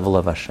deeper level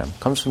of Hashem,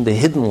 comes from the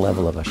hidden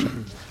level of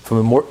Hashem, from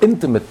a more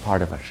intimate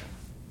part of Hashem.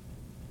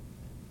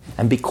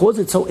 And because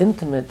it's so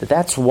intimate,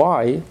 that's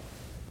why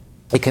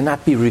it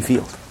cannot be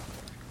revealed.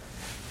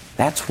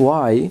 That's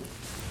why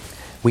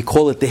we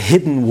call it the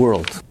hidden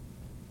world.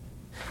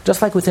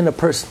 Just like within a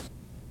person,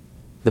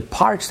 the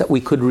parts that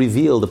we could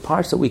reveal, the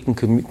parts that we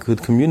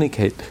could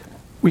communicate,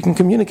 we can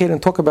communicate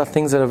and talk about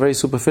things that are very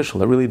superficial,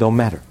 that really don't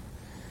matter.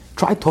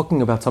 Try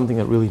talking about something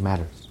that really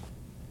matters,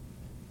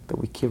 that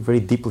we care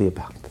very deeply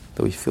about,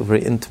 that we feel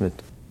very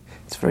intimate.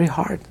 It's very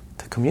hard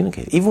to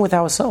communicate, even with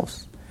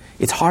ourselves.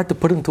 It's hard to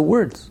put into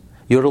words.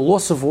 You're at a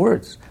loss of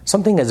words.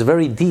 Something that's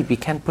very deep, you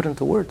can't put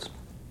into words.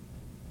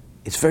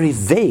 It's very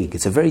vague.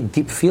 It's a very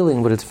deep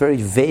feeling, but it's very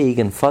vague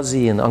and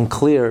fuzzy and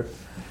unclear.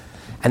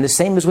 And the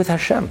same is with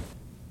Hashem.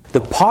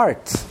 The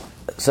parts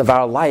of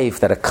our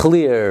life that are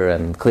clear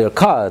and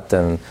clear-cut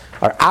and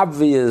are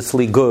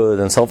obviously good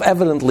and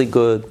self-evidently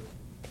good,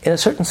 in a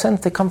certain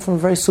sense, they come from a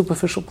very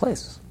superficial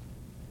place.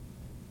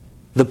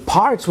 The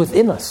parts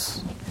within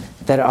us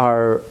that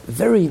are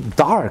very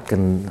dark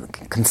and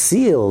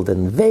concealed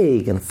and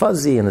vague and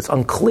fuzzy and it's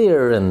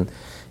unclear and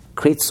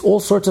creates all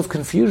sorts of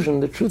confusion,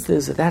 the truth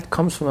is that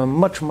comes from a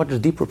much,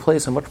 much deeper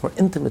place, a much more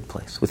intimate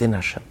place within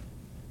Hashem.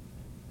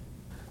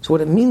 So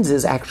what it means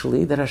is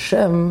actually that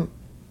Hashem,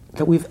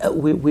 that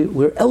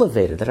we're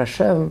elevated, that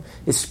Hashem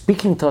is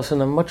speaking to us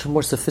in a much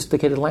more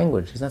sophisticated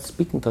language. He's not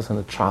speaking to us on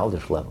a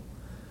childish level,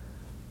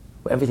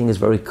 where everything is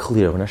very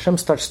clear. When Hashem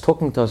starts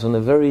talking to us in a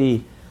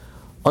very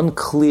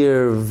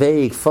unclear,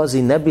 vague, fuzzy,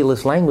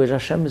 nebulous language,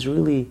 Hashem is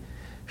really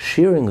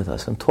sharing with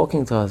us and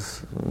talking to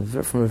us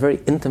from a very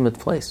intimate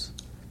place.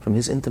 from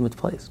His intimate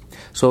place.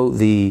 So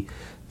the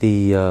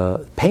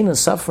pain and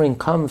suffering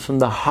comes from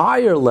the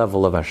higher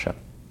level of Hashem.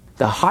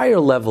 The higher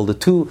level, the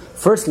two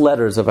first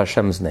letters of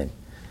Hashem's name,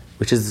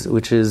 which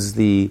is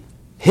the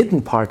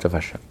hidden part of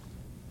Hashem.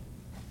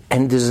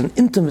 And there's an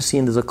intimacy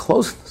and there's a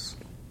closeness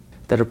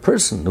that a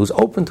person who's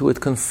open to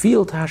it can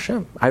feel to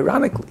Hashem.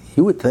 Ironically,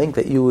 you would think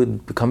that you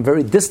would become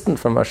very distant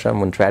from Hashem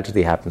when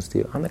tragedy happens to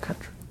you. On the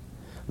contrary,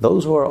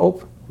 those who are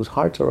open, whose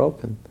hearts are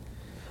open,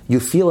 you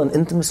feel an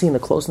intimacy and a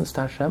closeness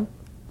to Hashem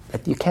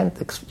that you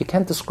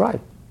can't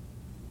describe.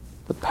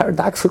 But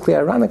paradoxically,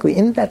 ironically,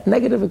 in that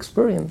negative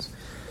experience,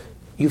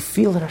 you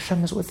feel that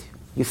Hashem is with you.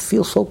 You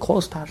feel so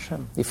close to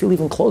Hashem. You feel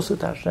even closer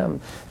to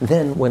Hashem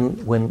than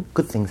when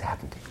good things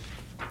happen to you.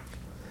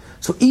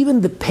 So even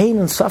the pain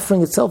and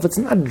suffering itself, it's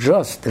not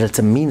just that it's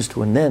a means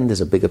to an end.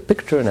 There's a bigger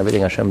picture, and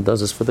everything Hashem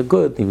does is for the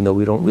good, even though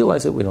we don't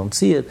realize it, we don't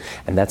see it,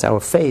 and that's our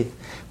faith.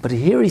 But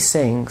here he's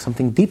saying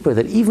something deeper,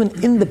 that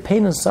even in the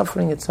pain and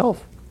suffering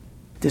itself,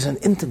 there's an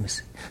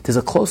intimacy. There's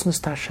a closeness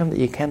to Hashem that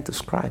you can't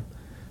describe.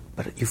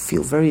 But you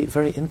feel very,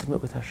 very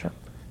intimate with Hashem.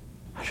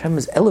 Hashem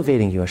is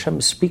elevating you. Hashem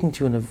is speaking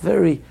to you in a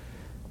very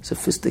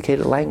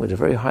sophisticated language, a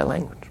very high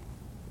language.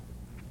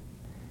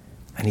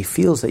 And he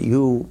feels that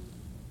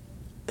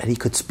he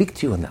could speak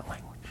to you in that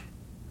language.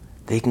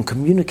 That he can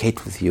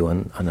communicate with you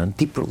on a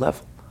deeper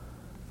level.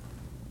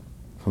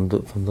 From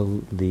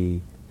the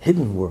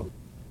hidden world.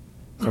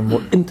 From a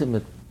more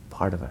intimate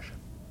part of Hashem.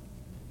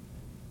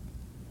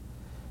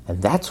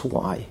 And that's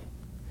why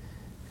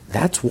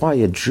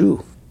a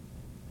Jew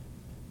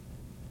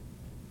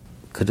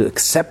could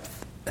accept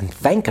and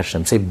thank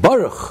Hashem, say,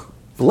 Baruch,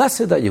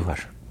 blessed are you,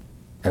 Hashem.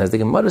 And as the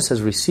Gemara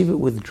says, receive it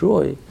with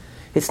joy.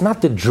 It's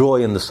not the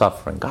joy in the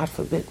suffering, God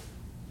forbid.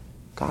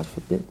 God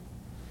forbid.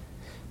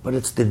 But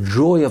it's the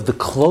joy of the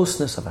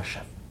closeness of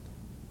Hashem.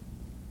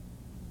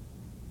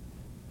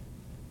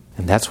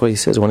 And that's why he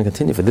says, I want to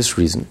continue for this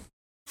reason.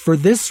 For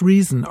this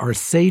reason, our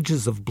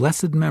sages of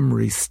blessed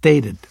memory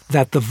stated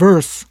that the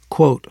verse,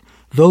 quote,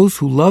 those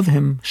who love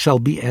him shall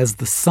be as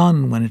the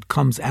sun when it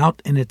comes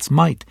out in its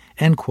might,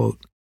 end quote,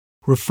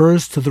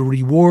 refers to the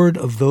reward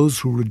of those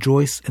who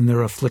rejoice in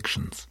their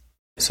afflictions.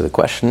 So the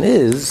question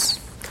is,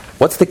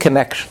 what's the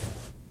connection?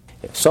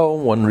 If so,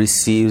 one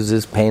receives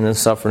his pain and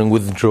suffering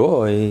with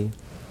joy.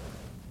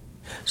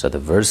 So the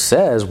verse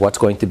says, what's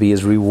going to be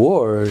his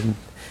reward?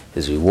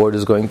 His reward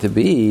is going to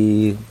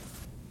be,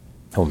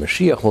 when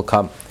Mashiach will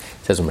come.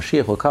 It says, when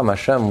Mashiach will come,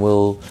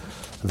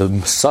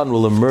 the sun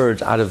will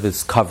emerge out of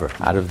its cover,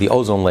 out of the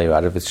ozone layer,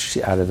 out of its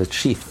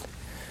sheath.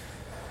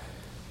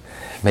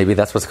 Maybe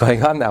that's what's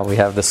going on now. We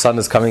have the sun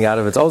is coming out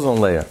of its ozone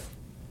layer.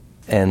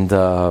 And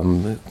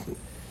the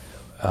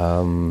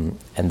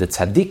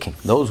tzaddikim,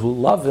 those who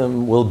love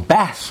him, will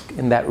bask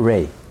in that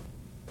ray.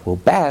 Will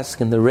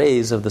bask in the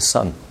rays of the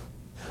sun.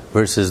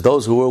 Versus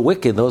those who were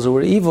wicked, those who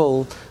were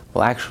evil,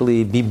 will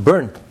actually be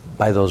burnt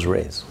by those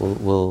rays.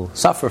 Will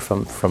suffer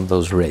from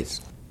those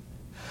rays.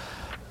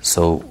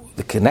 So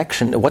the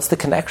connection, what's the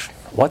connection?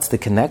 What's the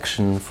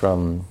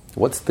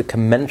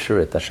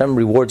commensurate? Hashem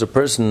rewards a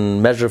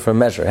person measure for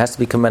measure. It has to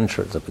be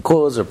commensurate. So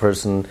because a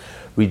person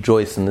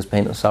rejoiced in this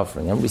pain and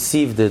suffering and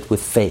received it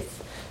with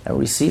faith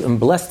and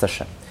blessed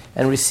Hashem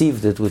and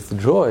received it with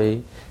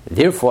joy,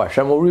 therefore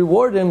Hashem will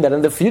reward him that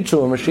in the future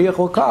when Mashiach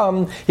will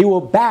come, he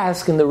will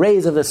bask in the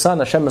rays of the sun.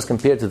 Hashem is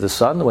compared to the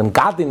sun. When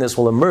godliness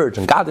will emerge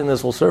and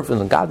godliness will surface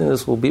and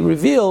godliness will be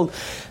revealed,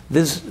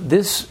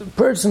 this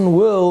person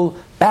will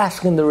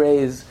bask in the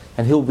rays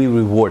and he'll be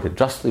rewarded,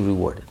 justly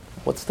rewarded.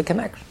 What's the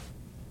connection?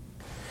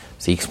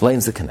 So he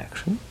explains the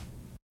connection.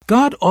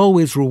 God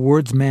always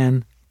rewards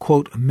man,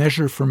 quote,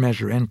 measure for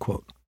measure, end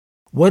quote.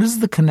 What is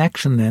the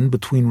connection then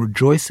between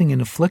rejoicing in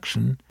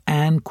affliction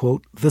and,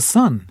 quote, the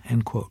sun,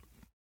 end quote?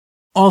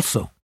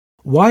 Also,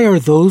 why are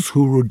those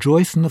who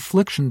rejoice in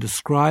affliction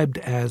described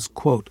as,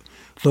 quote,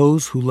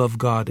 those who love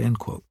God, end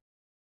quote?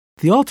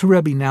 The Alter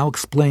Rebbe now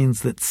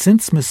explains that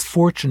since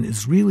misfortune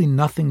is really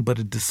nothing but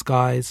a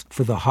disguise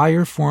for the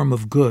higher form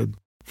of good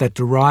that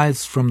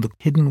derives from the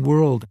hidden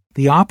world,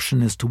 the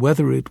option as to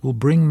whether it will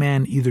bring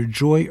man either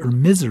joy or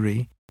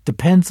misery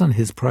depends on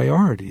his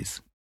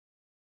priorities.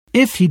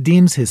 If he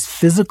deems his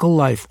physical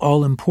life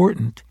all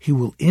important, he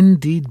will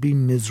indeed be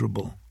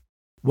miserable.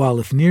 While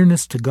if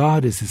nearness to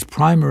God is his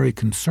primary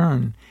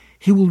concern,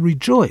 he will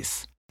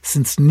rejoice,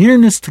 since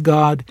nearness to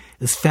God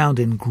is found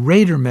in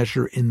greater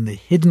measure in the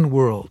hidden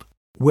world,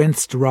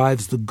 whence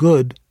derives the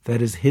good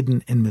that is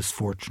hidden in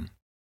misfortune.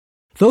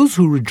 Those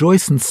who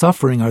rejoice in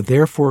suffering are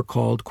therefore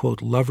called,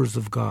 quote, lovers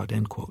of God,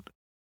 end quote,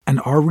 and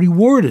are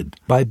rewarded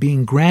by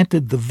being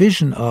granted the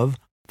vision of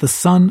the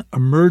sun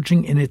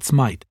emerging in its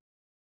might.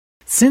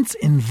 Since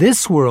in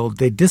this world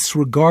they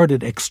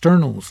disregarded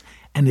externals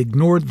and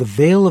ignored the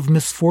veil of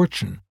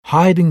misfortune,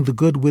 hiding the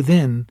good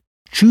within,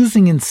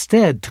 choosing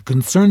instead to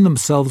concern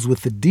themselves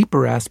with the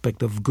deeper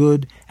aspect of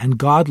good and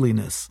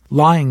godliness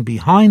lying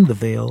behind the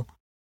veil,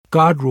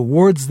 God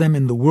rewards them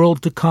in the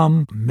world to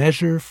come,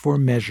 measure for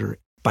measure,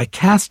 by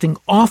casting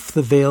off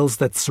the veils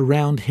that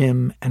surround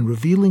him and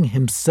revealing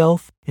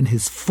himself in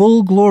his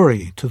full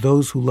glory to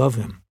those who love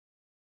him.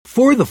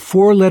 For the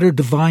four-letter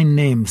divine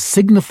name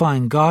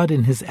signifying God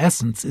in his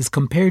essence is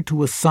compared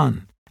to a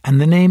sun, and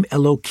the name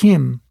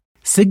Elohim,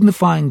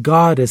 signifying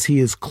God as he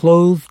is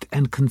clothed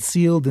and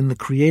concealed in the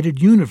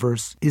created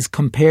universe, is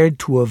compared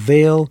to a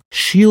veil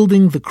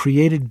shielding the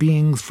created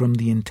beings from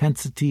the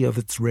intensity of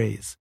its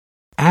rays.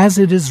 As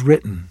it is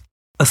written,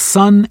 a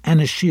sun and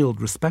a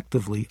shield,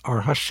 respectively,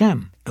 are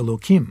Hashem,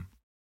 Elohim.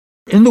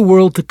 In the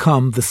world to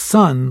come, the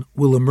sun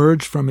will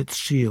emerge from its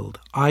shield,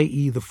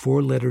 i.e. the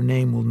four-letter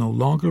name will no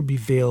longer be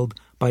veiled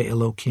by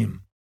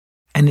Elohim,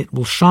 and it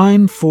will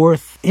shine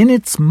forth in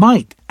its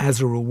might as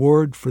a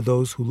reward for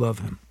those who love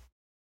him.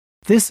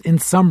 This, in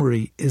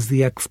summary, is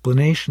the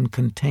explanation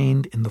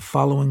contained in the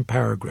following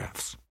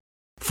paragraphs.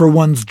 For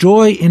one's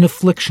joy in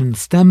affliction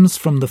stems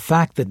from the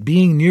fact that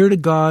being near to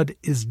God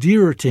is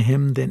dearer to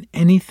him than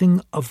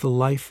anything of the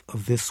life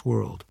of this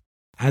world.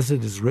 As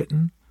it is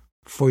written,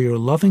 for your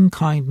loving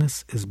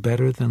kindness is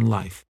better than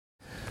life.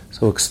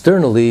 So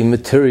externally,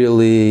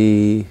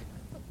 materially,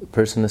 the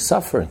person is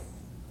suffering.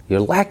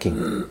 You're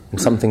lacking in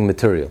something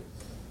material,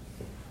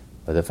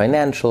 whether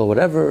financial,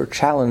 whatever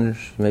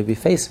challenge you may be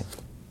facing.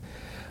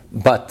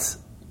 But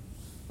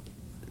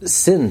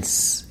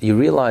since you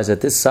realize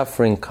that this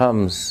suffering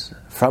comes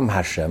from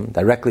Hashem,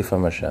 directly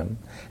from Hashem,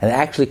 and it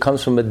actually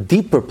comes from a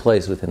deeper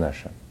place within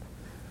Hashem.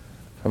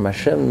 From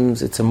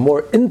Hashem's, it's a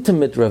more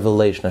intimate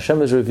revelation.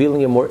 Hashem is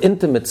revealing a more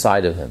intimate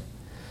side of him.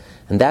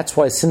 And that's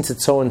why, since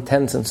it's so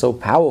intense and so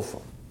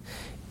powerful,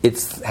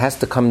 it has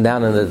to come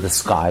down in the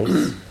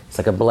skies. It's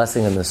like a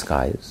blessing in the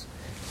skies.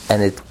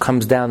 And it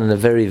comes down in a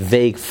very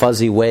vague,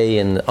 fuzzy way,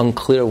 and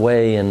unclear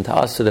way, and to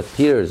us it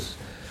appears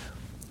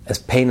as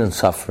pain and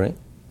suffering.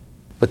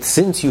 But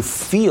since you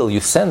feel,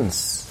 you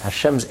sense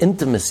Hashem's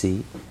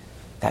intimacy,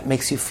 that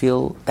makes you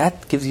feel,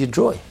 that gives you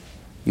joy.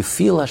 You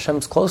feel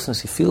Hashem's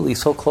closeness. You feel you're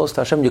so close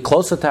to Hashem. You're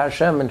closer to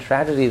Hashem in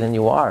tragedy than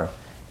you are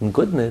in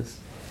goodness.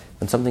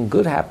 When something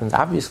good happens,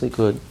 obviously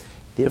good,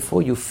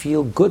 therefore you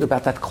feel good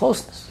about that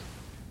closeness.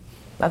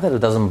 Not that it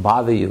doesn't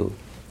bother you,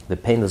 the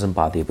pain doesn't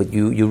bother you, but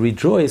you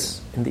rejoice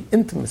in the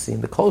intimacy,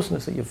 in the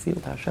closeness that you feel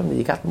to Hashem, that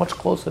you got much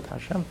closer to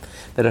Hashem,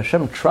 that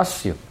Hashem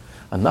trusts you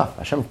enough.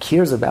 Hashem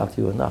cares about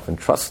you enough and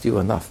trusts you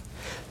enough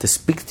to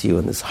speak to you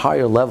on this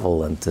higher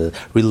level and to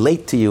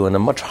relate to you on a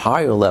much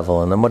higher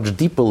level and a much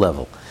deeper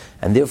level.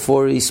 And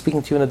therefore he's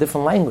speaking to you in a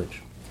different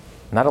language.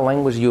 Not a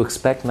language you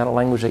expect, not a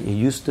language that you're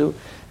used to.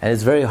 And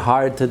it's very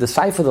hard to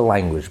decipher the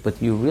language,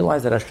 but you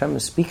realize that Hashem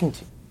is speaking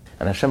to you.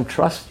 And Hashem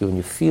trusts you, and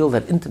you feel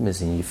that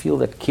intimacy, and you feel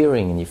that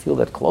caring, and you feel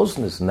that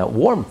closeness and that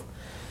warmth.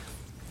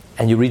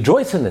 And you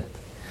rejoice in it.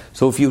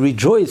 So if you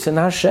rejoice in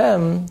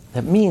Hashem,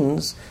 that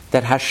means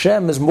that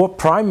Hashem is more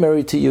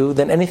primary to you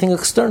than anything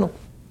external.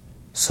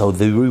 So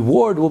the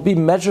reward will be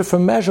measure for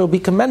measure, will be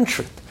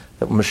commensurate.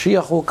 That when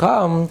Mashiach will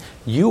come,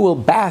 you will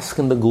bask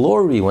in the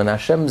glory when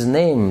Hashem's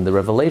name, the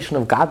revelation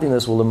of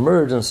godliness, will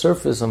emerge and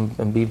surface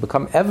and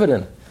become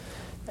evident.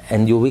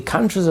 And you'll be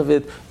conscious of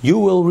it. You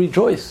will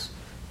rejoice.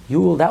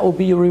 That will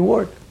be your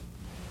reward.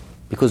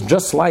 Because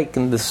just like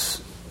in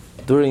this,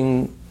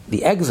 during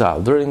the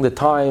exile, during the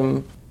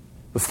time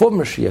before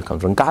Mashiach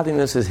comes, when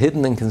godliness is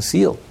hidden and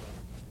concealed,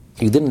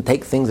 you didn't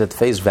take things at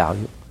face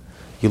value.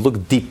 You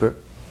look deeper,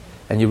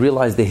 and you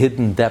realize the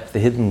hidden depth, the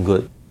hidden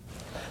good.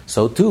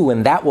 So too,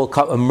 when that will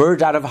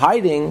emerge out of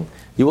hiding,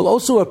 you will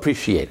also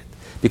appreciate it.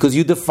 Because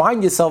you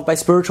define yourself by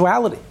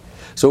spirituality.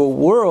 So a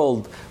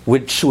world where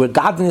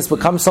godliness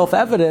becomes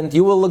self-evident,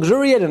 you will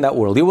luxuriate in that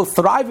world. You will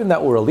thrive in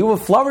that world. You will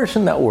flourish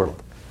in that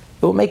world.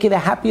 It will make you the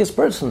happiest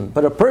person.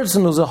 But a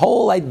person whose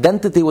whole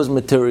identity was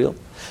material,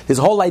 his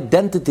whole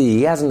identity,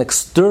 he has an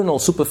external,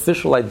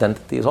 superficial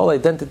identity. His whole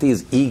identity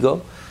is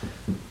ego.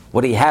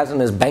 What he has in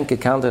his bank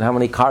account and how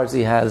many cars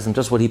he has and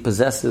just what he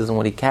possesses and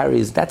what he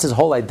carries, that's his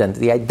whole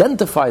identity. He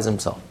identifies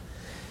himself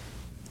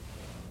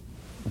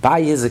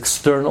by his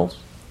externals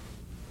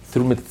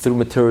through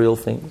material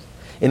things.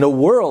 In a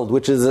world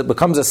which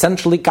becomes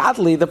essentially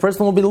godly, the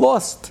person will be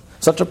lost.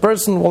 Such a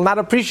person will not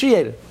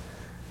appreciate it.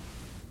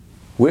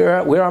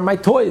 Where are my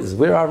toys?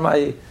 Where are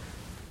my...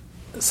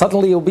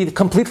 Suddenly it will be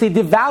completely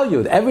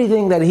devalued.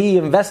 Everything that he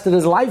invested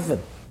his life in,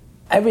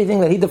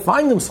 everything that he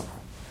defined himself.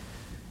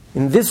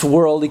 In this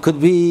world, he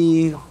could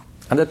be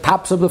on the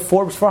tops of the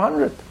Forbes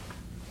 400.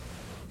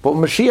 But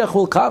Mashiach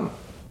will come,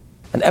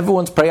 and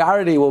everyone's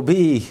priority will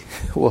be,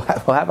 we'll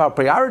have our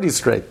priorities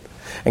straight.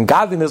 And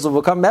godliness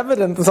will become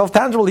evident and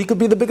self-tangible. He could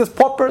be the biggest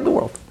pauper in the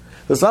world.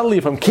 So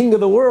suddenly, from king of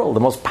the world, the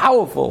most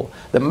powerful,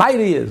 the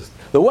mightiest,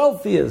 the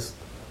wealthiest,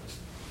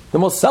 the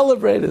most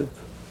celebrated,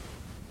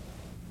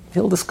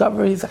 he'll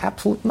discover he's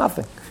absolute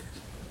nothing.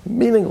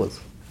 Meaningless.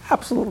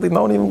 Absolutely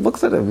no one even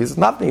looks at him. He's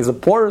nothing. He's the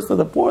poorest of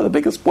the poor, the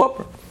biggest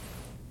pauper.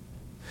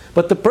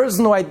 But the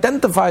person who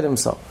identified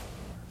himself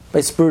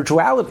by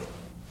spirituality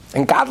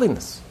and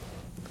godliness,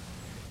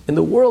 in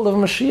the world of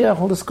Mashiach,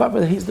 will discover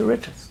that he's the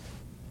richest.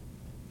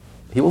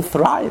 He will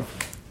thrive.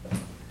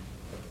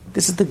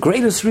 This is the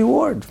greatest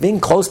reward, being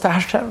close to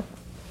Hashem.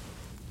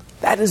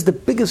 That is the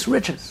biggest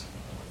riches.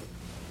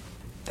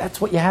 That's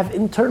what you have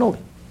internally.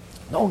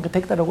 No one can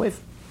take that away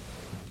from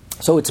you.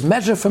 So it's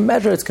measure for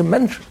measure, it's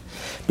commensurate.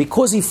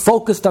 Because he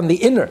focused on the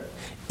inner,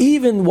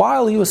 even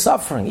while he was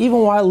suffering, even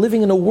while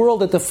living in a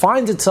world that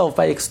defines itself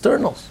by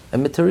externals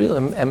and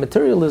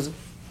materialism,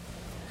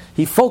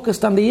 he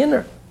focused on the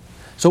inner.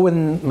 So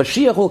when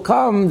Mashiach will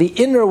come, the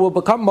inner will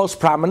become most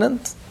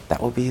prominent.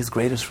 That will be his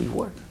greatest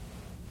reward.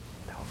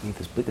 That will be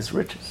his biggest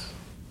riches.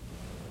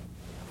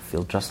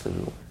 Feel justly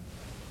rewarded.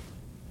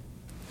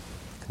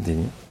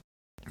 Continue.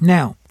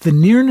 Now, the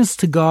nearness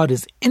to God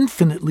is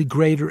infinitely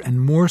greater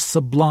and more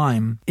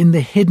sublime in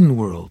the hidden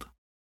world,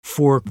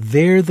 for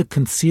there the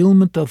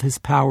concealment of his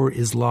power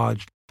is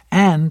lodged,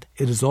 and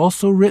it is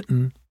also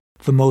written,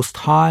 the Most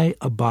High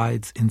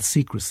abides in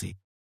secrecy.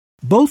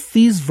 Both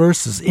these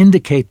verses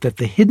indicate that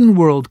the hidden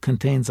world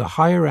contains a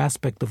higher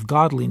aspect of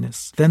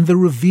godliness than the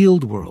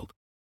revealed world.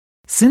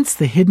 Since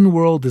the hidden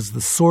world is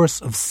the source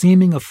of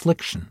seeming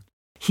affliction,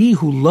 he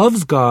who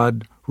loves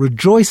God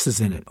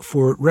rejoices in it,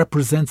 for it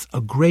represents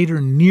a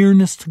greater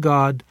nearness to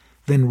God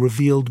than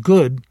revealed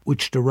good,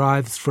 which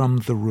derives from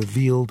the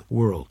revealed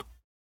world.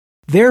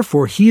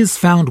 Therefore, he is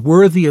found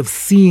worthy of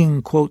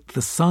seeing, quote,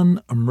 the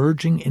sun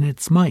emerging in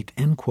its might,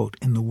 end quote,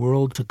 in the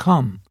world to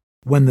come,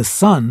 when the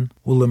sun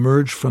will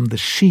emerge from the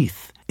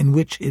sheath in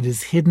which it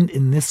is hidden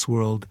in this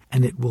world,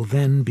 and it will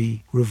then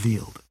be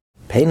revealed.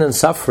 Pain and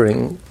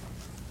suffering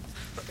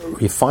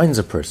refines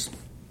a person.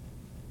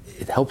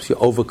 It helps you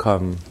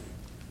overcome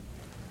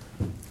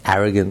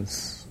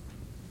arrogance,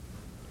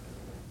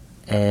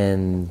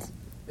 and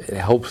it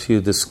helps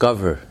you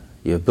discover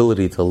your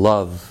ability to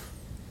love.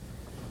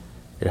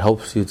 It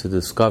helps you to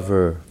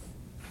discover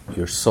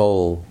your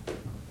soul,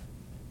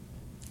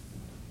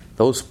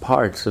 those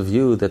parts of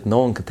you that no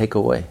one can take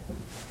away.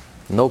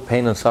 No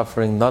pain and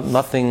suffering,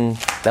 nothing,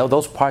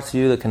 those parts of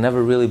you that can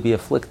never really be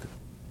afflicted.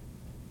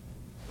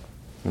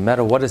 No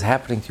matter what is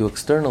happening to you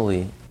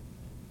externally,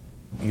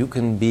 you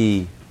can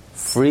be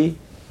free,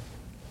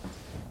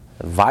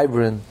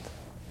 vibrant,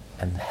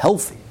 and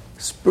healthy,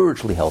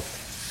 spiritually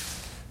healthy,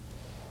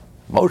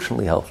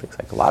 emotionally healthy,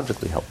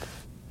 psychologically healthy.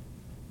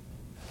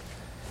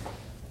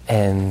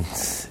 And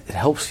it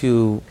helps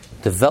you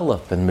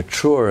develop and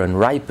mature and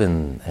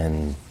ripen,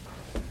 and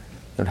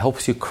it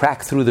helps you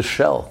crack through the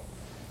shell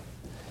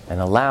and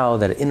allow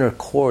that inner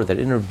core, that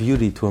inner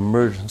beauty to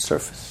emerge and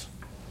surface.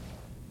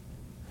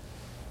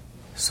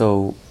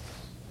 So,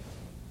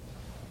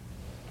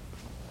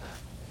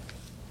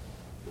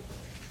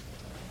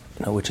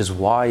 which is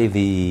why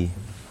the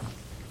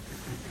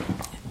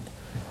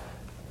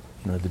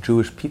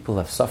Jewish people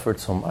have suffered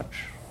so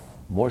much,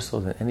 more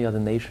so than any other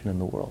nation in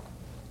the world.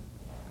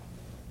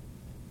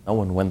 No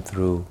one went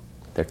through,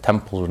 their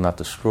temples were not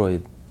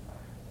destroyed,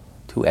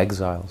 2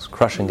 exiles,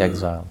 crushing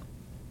exile,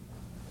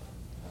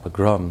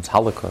 pogroms,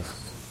 Holocaust.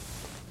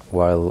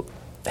 While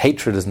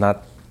hatred is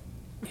not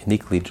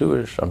uniquely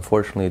Jewish,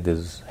 unfortunately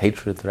there's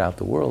hatred throughout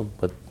the world,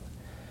 but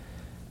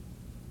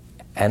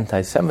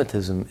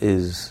anti-Semitism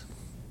is,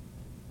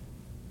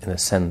 in a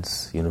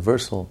sense,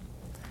 universal.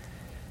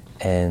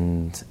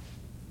 And,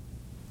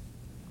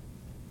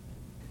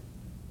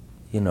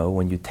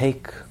 when you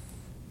take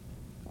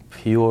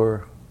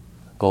pure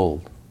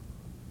gold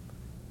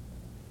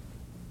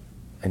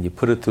and you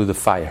put it through the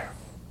fire,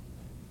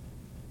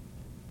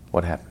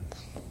 what happens?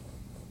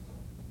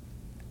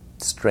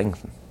 It's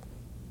strengthened,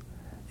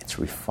 it's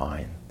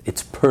refined,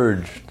 it's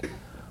purged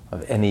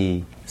of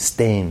any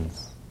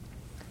stains.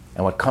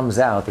 And what comes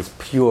out is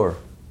pure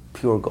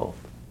gold.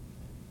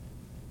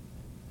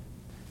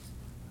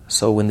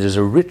 So when there's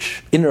a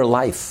rich inner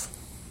life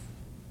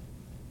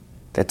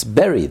that's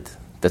buried,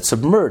 that's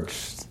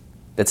submerged,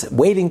 that's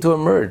waiting to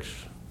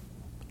emerge,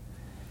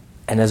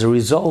 and as a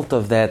result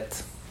of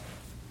that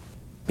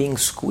being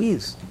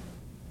squeezed,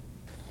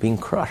 being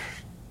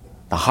crushed,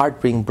 the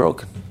heart being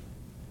broken,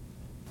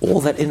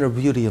 all that inner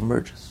beauty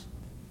emerges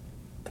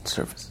and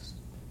surfaces.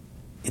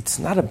 It's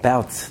not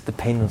about the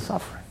pain and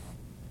suffering.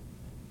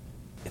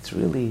 It's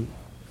only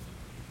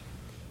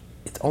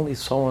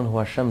someone who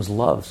Hashem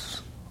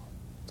loves.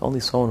 It's only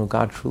someone who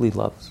God truly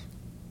loves.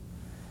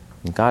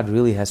 And God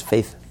really has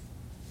faith in,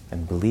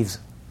 and believes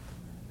in,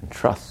 and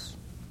trusts.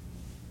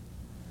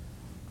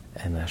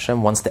 And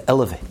Hashem wants to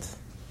elevate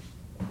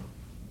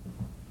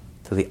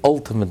to the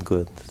ultimate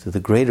good, to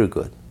the greater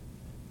good.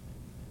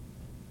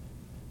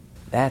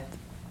 That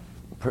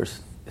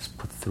person is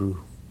put through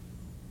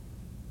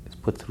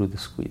the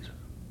squeeze.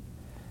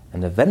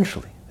 And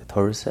eventually, the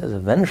Torah says,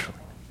 eventually,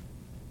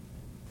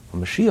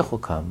 when Mashiach will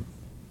come,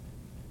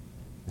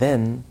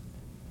 then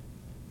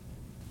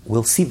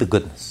we'll see the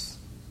goodness.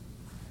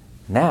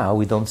 Now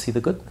we don't see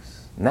the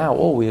goodness. Now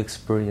all we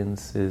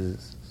experience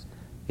is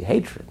the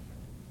hatred.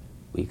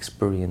 We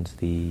experience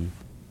the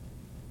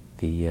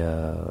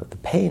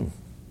pain,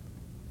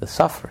 the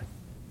suffering,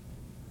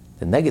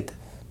 the negative.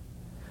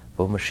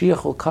 But when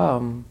Mashiach will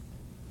come,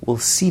 we'll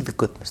see the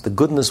goodness. The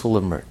goodness will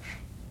emerge.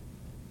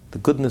 The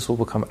goodness will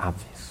become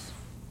obvious.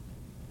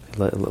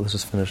 Let's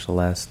just finish the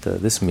last.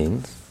 This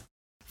means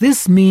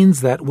This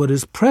means that what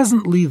is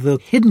presently the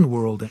hidden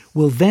world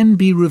will then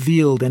be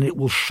revealed, and it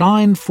will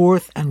shine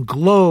forth and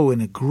glow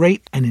in a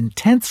great and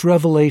intense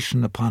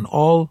revelation upon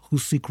all who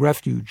seek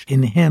refuge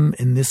in him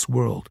in this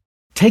world,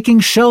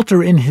 taking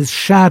shelter in his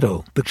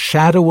shadow, the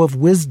shadow of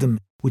wisdom,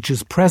 which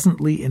is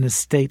presently in a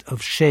state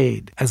of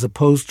shade, as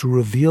opposed to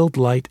revealed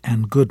light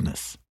and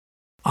goodness,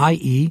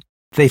 i.e.,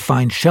 they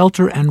find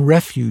shelter and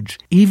refuge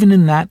even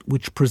in that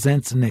which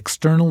presents an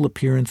external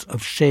appearance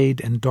of shade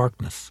and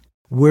darkness,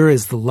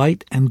 whereas the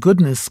light and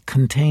goodness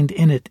contained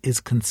in it is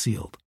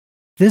concealed.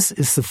 This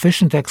is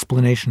sufficient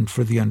explanation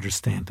for the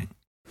understanding.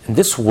 In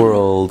this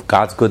world,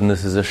 God's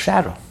goodness is a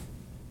shadow.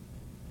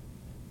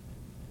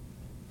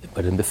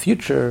 But in the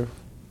future,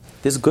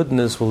 this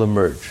goodness will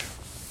emerge,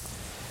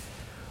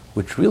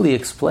 which really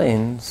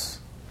explains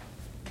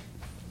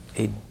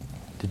the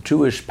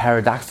Jewish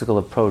paradoxical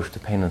approach to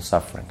pain and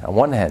suffering. On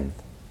one hand,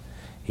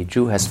 a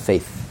Jew has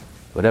faith.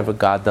 Whatever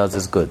God does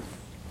is good.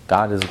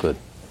 God is good.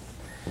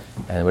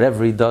 And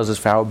whatever he does is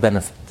for our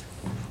benefit.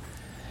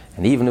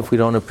 And even if we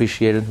don't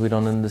appreciate it, we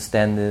don't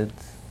understand it,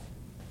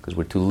 because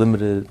we're too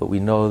limited, but we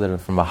know that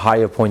from a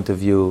higher point of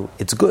view,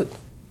 it's good.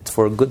 It's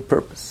for a good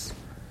purpose.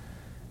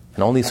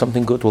 And only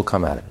something good will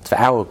come out of it. It's for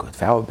our good,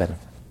 for our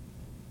benefit.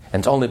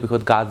 And it's only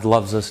because God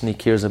loves us and he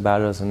cares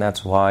about us, and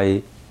that's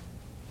why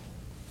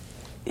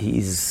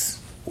he's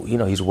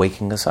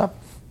waking us up.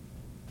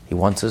 He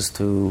wants us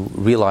to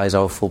realize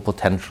our full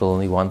potential,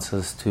 and he wants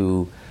us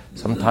to,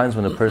 sometimes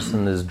when a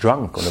person is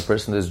drunk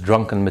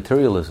in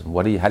materialism,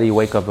 how do you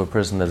wake up a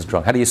person that's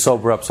drunk? How do you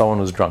sober up someone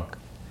who's drunk?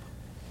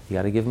 You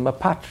got to give him a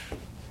patch.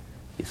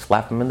 You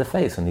slap him in the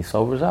face and he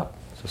sobers up.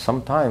 So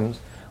sometimes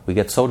we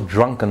get so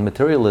drunk in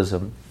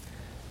materialism,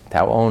 to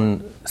our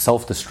own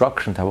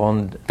self-destruction, to our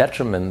own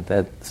detriment,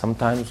 that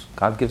sometimes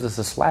God gives us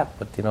a slap,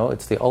 but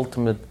it's the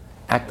ultimate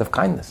act of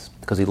kindness,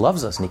 because he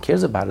loves us and he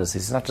cares about us.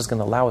 He's not just going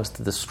to allow us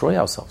to destroy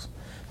ourselves,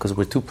 because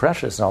we're too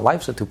precious and our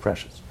lives are too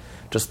precious,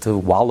 just to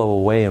wallow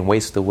away and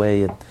waste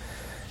away.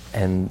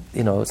 And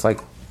it's like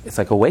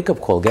a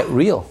wake-up call. Get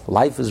real.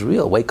 Life is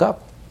real. Wake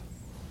up.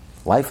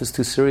 Life is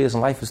too serious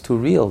and life is too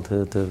real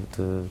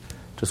to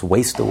just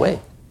waste away.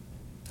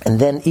 And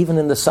then even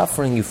in the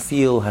suffering, you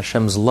feel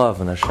Hashem's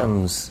love and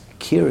Hashem's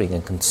caring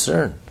and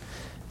concern.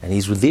 And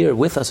he's there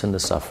with us in the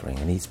suffering.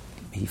 And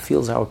he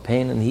feels our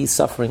pain and he's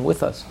suffering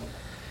with us.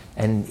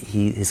 And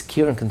his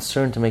care and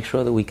concern to make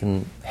sure that we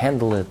can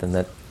handle it, and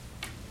that,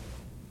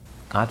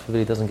 God forbid,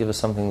 he doesn't give us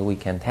something that we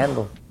can't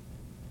handle.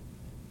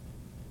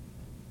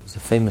 There's a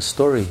famous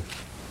story.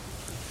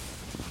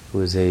 It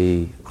was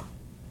a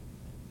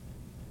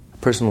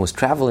person was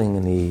traveling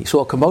and he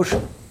saw a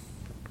commotion.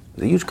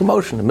 There's a huge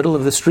commotion in the middle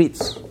of the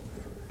streets,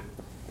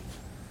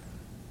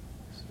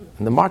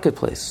 in the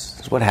marketplace.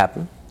 This is what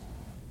happened.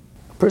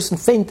 A person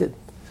fainted.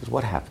 This is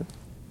what happened.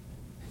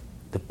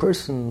 The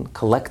person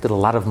collected a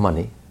lot of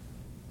money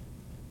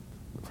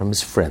from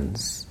his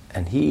friends,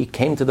 and he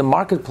came to the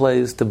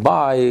marketplace to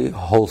buy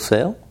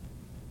wholesale.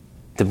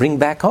 To bring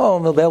back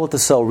home, he'll be able to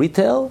sell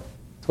retail,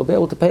 so he'll be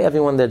able to pay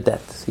everyone their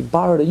debts. He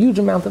borrowed a huge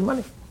amount of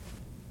money,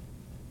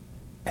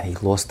 and he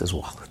lost his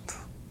wallet.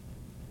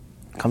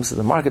 Comes to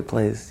the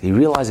marketplace, he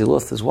realized he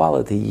lost his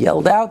wallet, he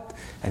yelled out,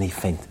 and he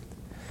fainted.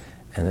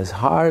 And as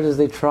hard as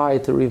they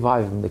tried to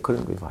revive him, they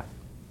couldn't revive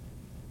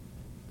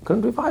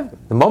him.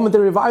 The moment they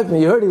revived him,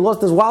 he heard he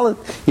lost his wallet,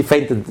 he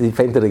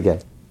fainted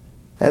again.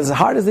 As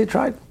hard as they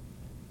tried.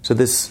 So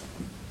this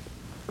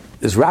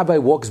rabbi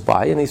walks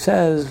by and he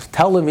says,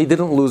 tell him he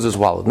didn't lose his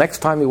wallet. Next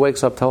time he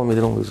wakes up, tell him he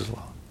didn't lose his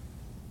wallet.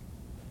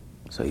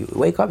 So you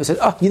wake up, he says,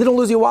 oh, you didn't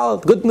lose your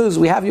wallet. Good news,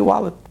 we have your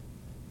wallet.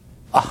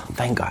 Oh,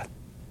 thank God.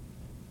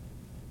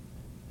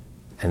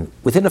 And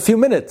within a few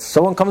minutes,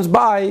 someone comes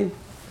by,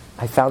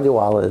 I found your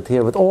wallet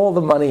here with all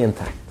the money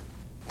intact.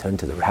 Turn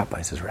to the rabbi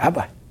and says,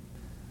 Rabbi,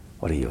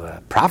 what are you,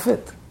 a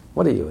prophet?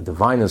 What are you, a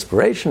divine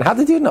inspiration? How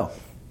did you know?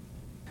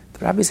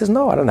 The rabbi says,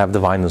 no, I don't have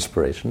divine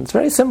inspiration. It's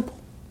very simple.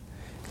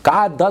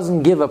 God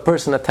doesn't give a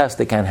person a test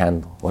they can't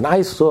handle. When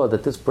I saw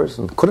that this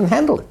person couldn't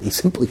handle it, he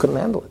simply couldn't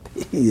handle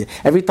it.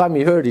 Every time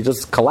he heard, he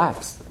just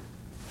collapsed.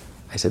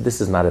 I said, this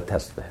is not a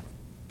test for him.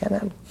 He can't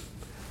handle it.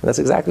 And that's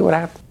exactly what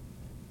happened.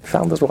 He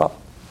found his wallet.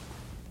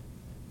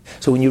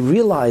 So when you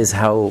realize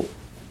how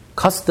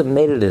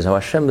custom-made it is, how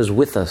Hashem is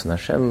with us, and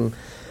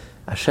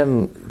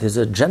Hashem, there's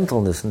a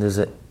gentleness and there's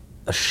a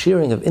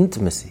sharing of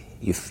intimacy.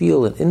 You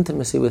feel an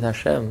intimacy with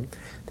Hashem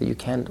that you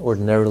can't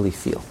ordinarily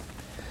feel.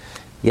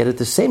 Yet at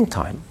the same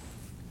time,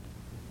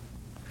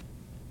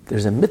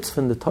 there's a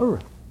mitzvah in the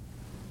Torah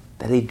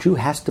that a Jew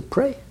has to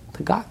pray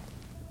to God.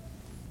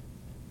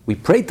 We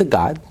pray to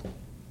God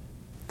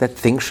that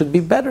things should be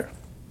better.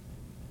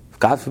 If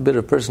God forbid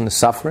a person is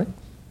suffering,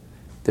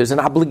 there's an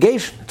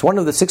obligation. It's one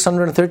of the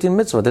 613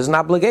 mitzvah. There's an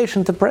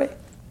obligation to pray.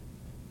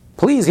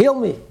 Please heal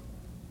me.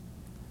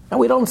 And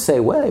we don't say,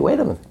 wait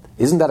a minute.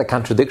 Isn't that a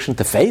contradiction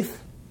to faith?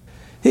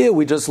 Here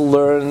we just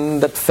learn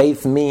that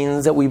faith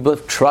means that we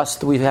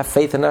trust, we have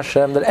faith in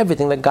Hashem, that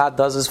everything that God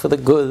does is for the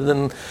good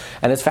and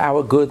it's for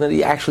our good, and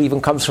it actually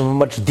even comes from a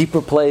much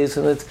deeper place,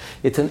 and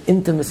it's an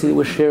intimacy that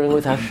we're sharing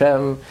with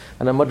Hashem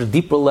on a much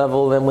deeper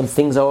level than when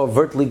things are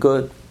overtly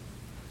good.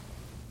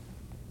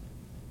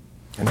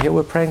 And here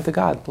we're praying to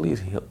God, please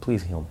heal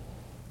me.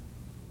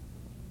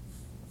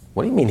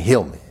 What do you mean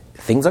heal me?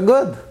 Things are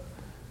good.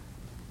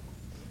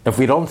 If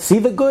we don't see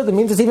the good, it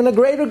means it's even a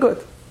greater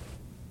good.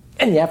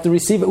 And you have to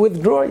receive it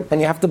with joy,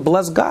 and you have to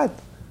bless God.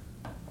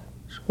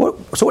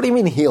 So what do you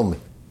mean heal me?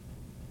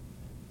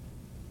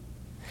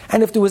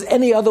 And if there was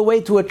any other way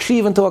to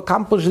achieve and to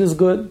accomplish this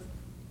good,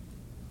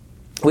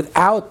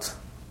 without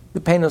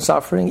the pain and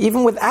suffering,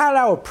 even without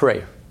our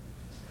prayer,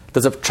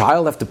 does a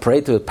child have to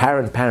pray to a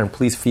parent,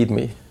 please feed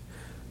me?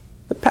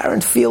 The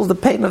parent feels the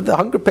pain of the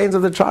hunger pains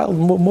of the child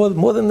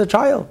more than the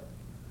child.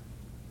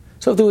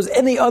 So if there was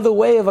any other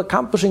way of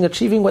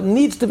achieving what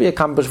needs to be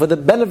accomplished for the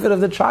benefit of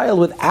the child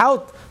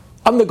without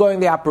undergoing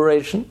the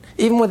operation,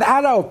 even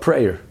without our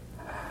prayer,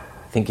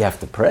 I think you have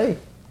to pray.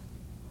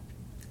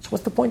 So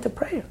what's the point of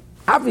prayer?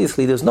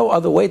 Obviously, there's no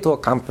other way to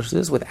accomplish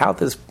this without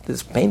this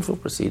painful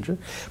procedure.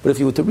 But if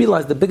you were to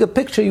realize the bigger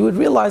picture, you would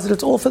realize that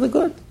it's all for the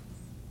good.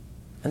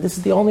 And this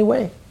is the only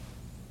way.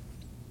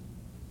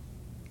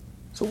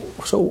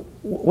 So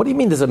what do you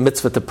mean there's a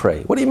mitzvah to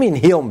pray? What do you mean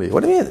heal me?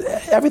 What do you mean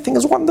everything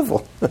is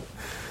wonderful?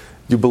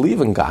 You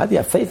believe in God, you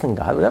have faith in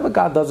God. Whatever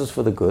God does is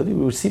for the good.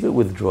 You receive it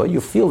with joy. You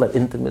feel that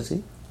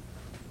intimacy.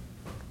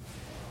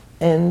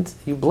 And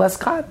you bless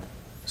God.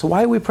 So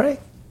why are we praying?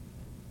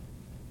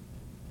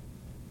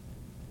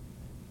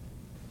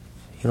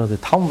 The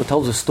Talmud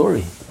tells a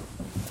story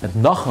that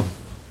Nachum,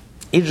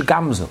 Ish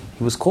Gamzu,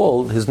 he was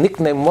called, his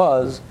nickname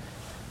was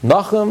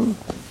Nachum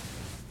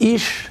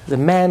Ish, the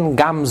man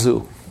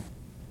Gamzu.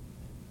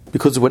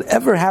 Because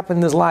whatever happened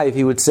in his life,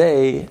 he would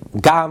say,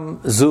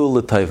 Gam Zu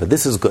L'Tova,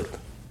 this is good.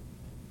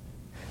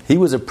 He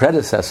was a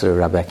predecessor of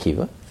Rabbi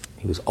Akiva.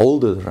 He was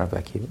older than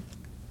Rabbi Akiva.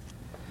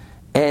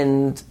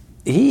 And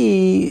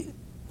he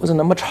was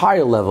on a much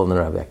higher level than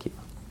Rabbi Akiva.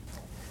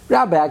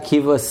 Rabbi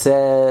Akiva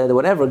said,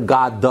 whatever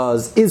God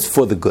does is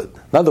for the good.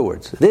 In other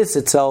words, this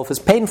itself is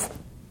painful.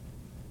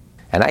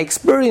 And I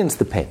experienced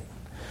the pain.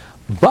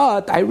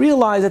 But I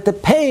realize that the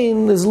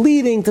pain is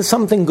leading to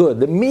something good.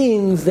 The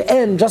means, the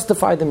end,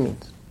 justify the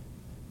means.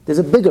 There's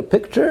a bigger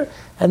picture,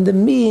 and the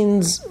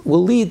means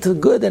will lead to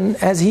good. And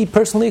as he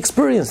personally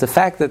experienced, the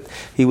fact that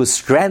he was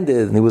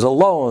stranded, and he was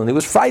alone, and he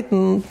was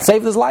frightened,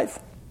 saved his life.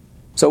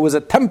 So it was a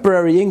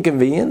temporary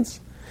inconvenience,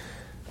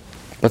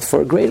 but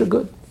for a greater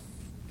good.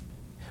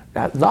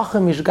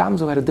 Nachum Ish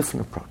Gamzu had a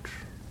different approach.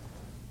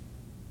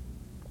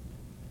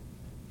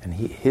 And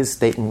his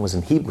statement was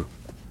in Hebrew,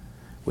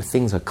 where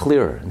things are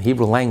clearer. In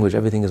Hebrew language,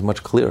 everything is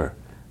much clearer.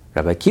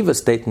 Rabbi Akiva's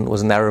statement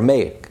was in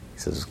Aramaic. He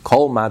says,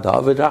 Kol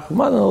whatever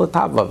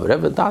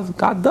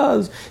God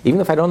does,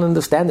 even if I don't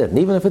understand it, and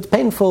even if it's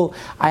painful,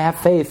 I have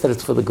faith that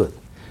it's for the good.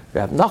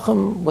 Rabbi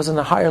Nachum was in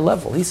a higher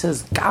level. He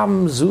says,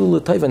 Gam Zu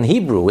L'Tova, in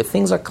Hebrew, where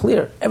things are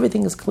clear,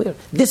 everything is clear.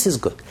 This is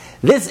good.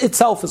 This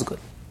itself is good.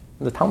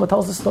 And the Talmud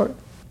tells the story.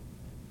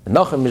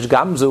 Nachum Ish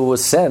Gamzu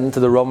was sent to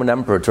the Roman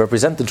emperor to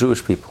represent the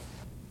Jewish people.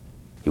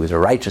 He was a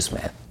righteous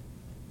man.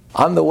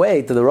 On the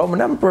way to the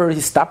Roman emperor,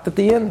 he stopped at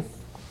the inn.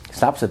 He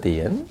stops at the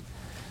inn.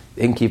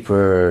 The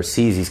innkeeper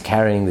sees he's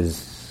carrying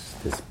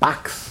this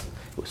box.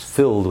 It was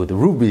filled with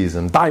rubies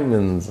and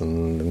diamonds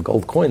and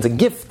gold coins, a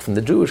gift from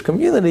the Jewish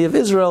community of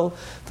Israel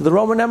to the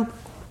Roman emperor,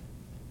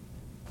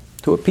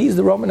 to appease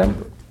the Roman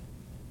emperor.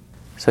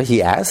 So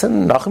he asked,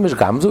 and Nachum Ish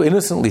Gamzu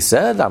innocently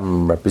said,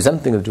 I'm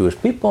representing the Jewish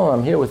people,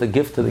 I'm here with a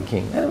gift to the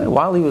king. Anyway,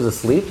 while he was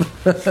asleep,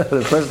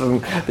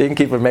 the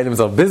innkeeper made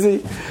himself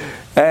busy,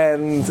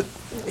 and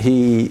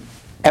he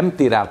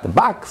emptied out the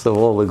box of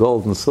all the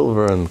gold and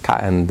silver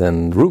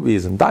and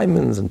rubies and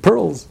diamonds and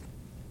pearls,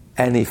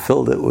 and he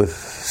filled it with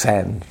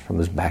sand from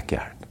his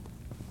backyard.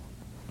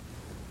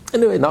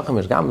 Anyway, Nachum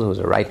Ish Gamzu was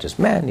a righteous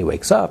man. He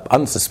wakes up,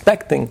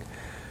 unsuspecting.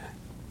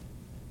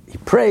 He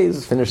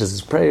prays, finishes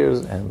his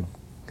prayers, and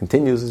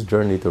continues his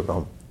journey to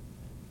Rome.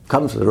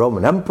 Comes to the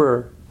Roman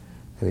emperor,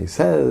 and he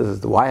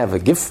says, I have a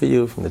gift for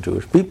you from the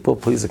Jewish people.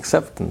 Please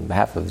accept on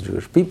behalf of the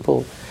Jewish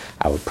people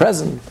our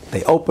present.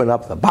 They open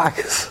up the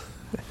box.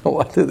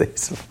 What do they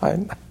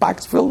find? A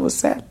box filled with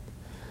sand.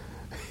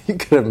 You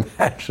can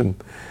imagine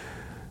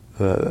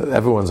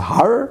everyone's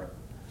horror.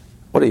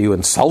 What are you,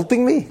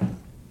 insulting me?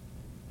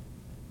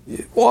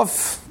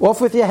 Off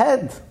with your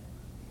head.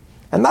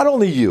 And not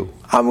only you.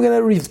 I'm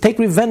going to take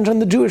revenge on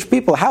the Jewish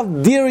people. How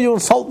dare you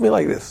insult me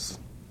like this?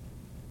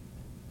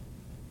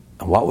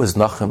 And what was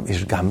Nachum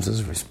Ish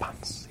Gamzu's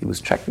response? He was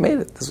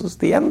checkmated. This was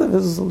the end of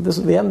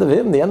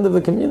him, the end of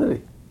the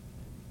community.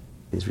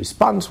 His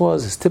response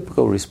was, his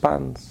typical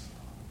response,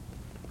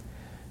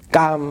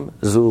 Gam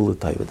Zu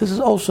L'Tova. This is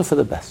also for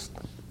the best.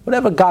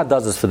 Whatever God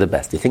does is for the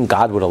best. Do you think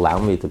God would allow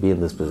me to be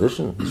in this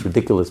position, this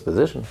ridiculous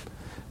position?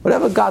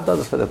 Whatever God does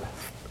is for the best.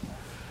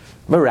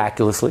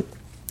 Miraculously,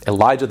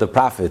 Elijah the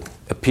prophet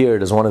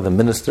appeared as one of the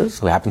ministers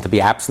who happened to be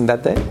absent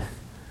that day.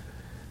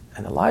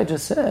 And Elijah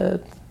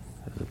said,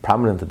 the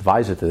prominent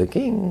advisor to the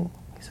king,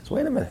 he says,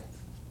 wait a minute.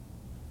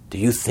 Do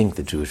you think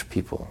the Jewish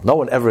people, no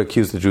one ever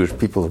accused the Jewish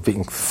people of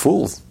being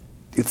fools.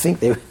 Do you think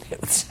they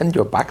would send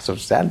you a box of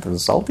sand to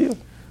insult you?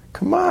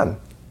 Come on.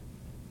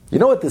 You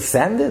know what this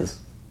sand is?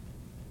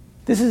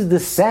 This is the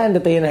sand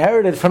that they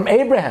inherited from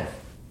Abraham.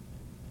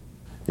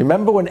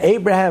 Remember when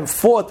Abraham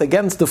fought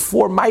against the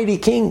 4 mighty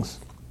kings?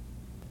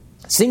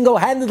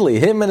 Single-handedly,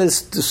 him and his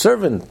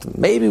servant,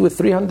 maybe with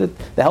the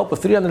help of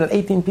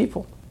 318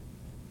 people.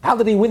 How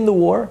did he win the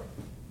war?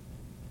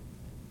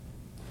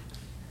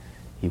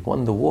 He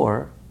won the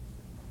war.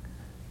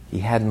 He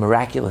had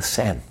miraculous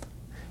sand.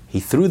 He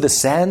threw the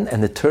sand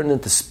and it turned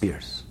into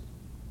spears,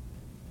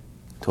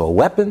 to a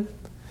weapon,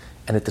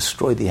 and it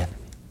destroyed the enemy.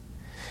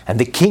 And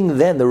the king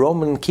then, the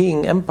Roman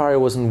king empire,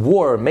 was in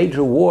war, a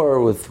major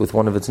war with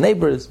one of its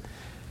neighbors.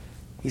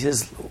 He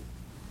says,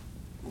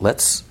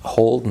 let's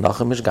hold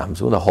Nachamish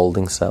Gamzu, the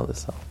holding cell.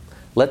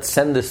 Let's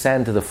send the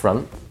sand to the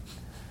front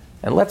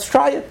and let's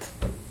try it.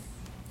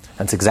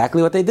 That's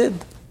exactly what they did.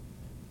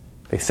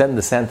 They sent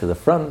the sand to the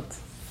front,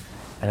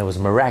 and it was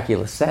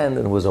miraculous sand,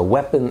 and it was a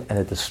weapon, and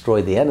it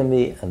destroyed the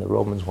enemy, and the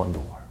Romans won the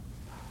war.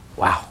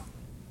 Wow.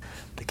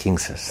 The king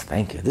says,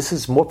 thank you. This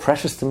is more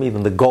precious to me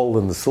than the gold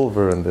and the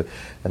silver and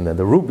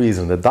the rubies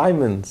and the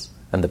diamonds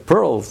and the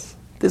pearls.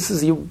 This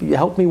is, you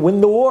helped me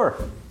win the war.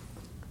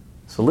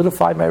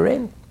 Solidify my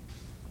reign.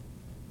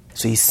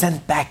 So he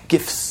sent back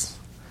gifts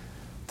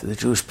to the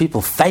Jewish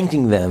people,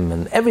 thanking them,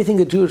 and everything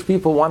the Jewish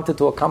people wanted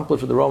to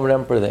accomplish with the Roman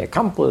emperor, they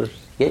accomplished.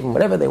 He gave them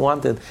whatever they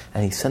wanted,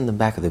 and he sent them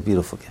back with a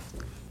beautiful gift.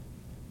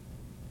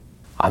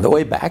 On the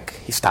way back,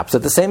 he stops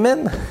at the same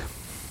inn.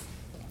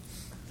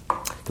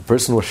 The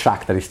person was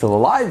shocked that he's still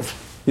alive.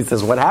 He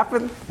says, what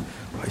happened?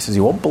 He says,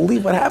 you won't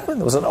believe what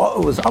happened. It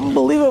was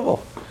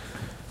unbelievable.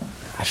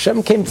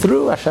 Hashem came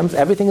through.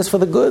 Everything is for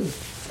the good.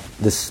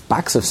 This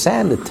box of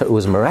sand, it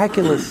was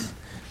miraculous.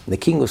 The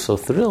king was so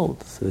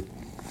thrilled. So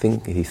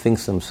he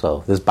thinks to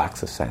himself, this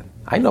box of sand,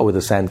 I know where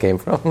the sand came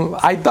from.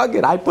 I dug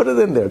it. I put it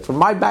in there. It's from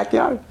my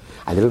backyard.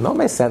 I didn't know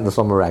my sand was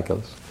so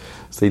miraculous.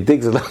 So he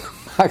digs another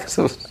box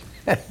of sand.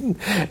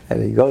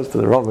 And he goes to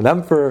the Roman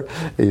emperor.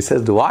 And he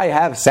says, do I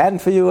have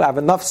sand for you? I have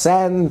enough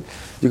sand.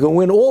 You can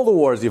win all the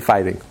wars you're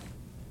fighting.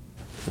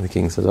 And the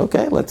king says,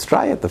 okay, let's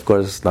try it. Of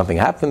course, nothing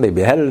happened. They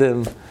beheaded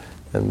him.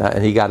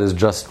 And he got his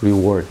just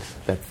reward,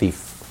 that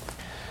thief.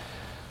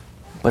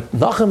 But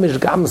Nachamish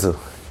Gamzu,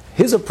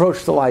 his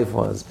approach to life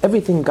was,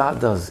 everything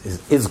God does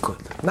is good.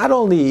 Not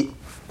only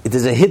it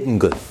is a hidden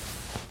good,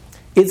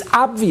 it's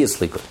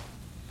obviously good.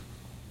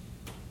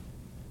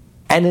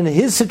 And in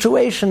his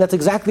situation, that's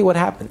exactly what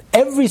happened.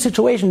 Every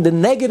situation, the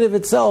negative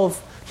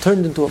itself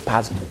turned into a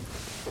positive.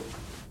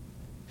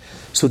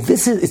 So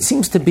it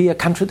seems to be a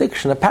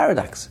contradiction, a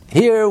paradox.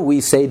 Here we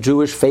say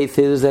Jewish faith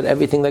is that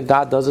everything that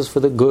God does is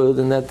for the good,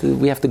 and that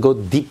we have to go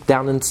deep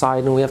down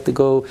inside, and we have to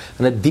go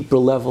on a deeper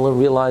level and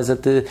realize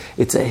that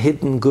it's a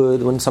hidden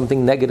good. When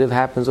something negative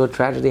happens or a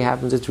tragedy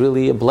happens, it's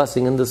really a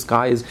blessing in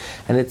disguise,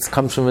 and it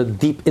comes from a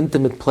deep,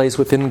 intimate place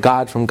within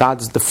God, from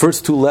the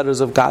first 2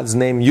 letters of God's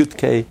name,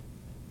 Yud-Kei.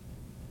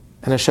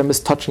 And Hashem is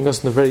touching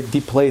us in a very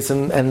deep place,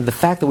 and the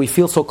fact that we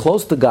feel so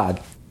close to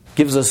God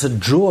gives us a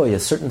joy, a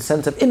certain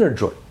sense of inner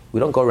joy. We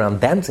don't go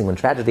around dancing. When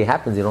tragedy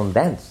happens, you don't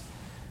dance.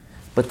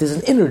 But there's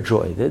an inner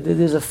joy.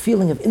 There's a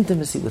feeling of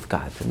intimacy with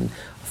God, and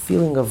a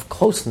feeling of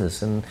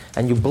closeness, and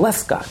you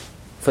bless God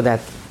for that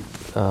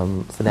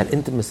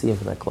intimacy and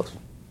for that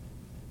closeness.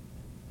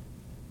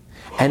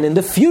 And in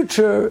the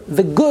future,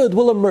 the good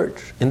will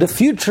emerge. In the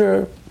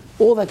future,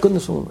 all that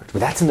goodness will emerge. But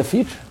that's in the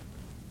future.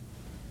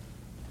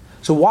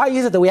 So why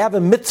is it that we have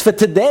a mitzvah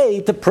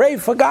today to pray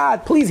for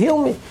God, please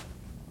heal me?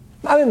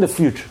 Not in the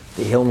future.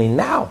 To heal me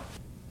now.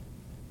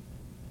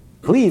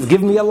 Please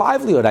give me a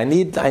livelihood. I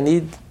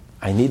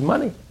need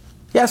money.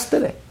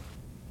 Yesterday.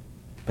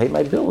 Pay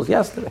my bills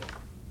yesterday.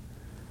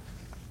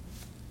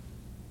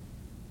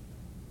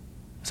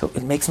 So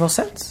it makes no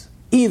sense.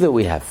 Either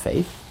we have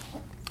faith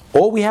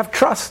or we have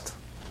trust.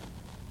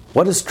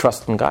 What is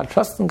trust in God?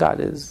 Trust in God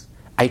is,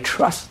 I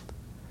trust.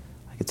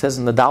 Like it says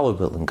in the dollar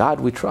bill, in God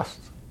we trust.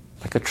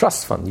 Like a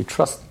trust fund. You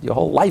trust your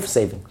whole life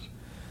savings.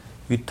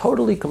 You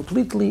totally,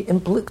 completely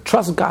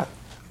trust God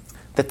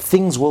that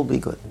things will be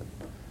good.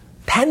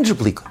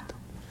 Tangibly good.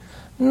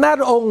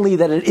 Not only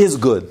that it is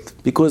good,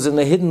 because in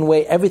a hidden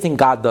way, everything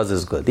God does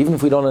is good, even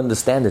if we don't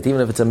understand it,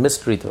 even if it's a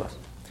mystery to us.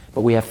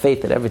 But we have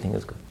faith that everything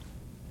is good.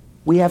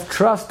 We have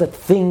trust that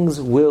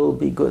things will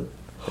be good.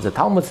 As the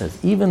Talmud says,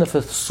 even if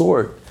a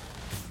sword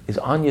is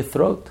on your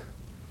throat,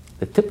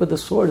 the tip of the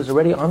sword is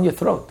already on your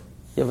throat.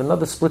 You have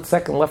another split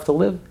second left to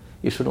live,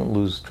 you shouldn't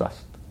lose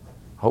trust.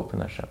 Hope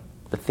in Hashem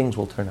that things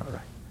will turn out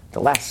right.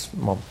 The last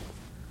moment.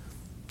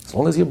 As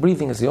long as you're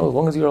breathing, as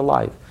long as you're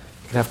alive,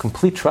 you can have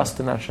complete trust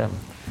in Hashem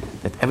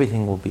that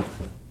everything will be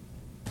good.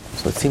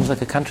 So it seems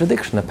like a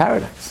contradiction, a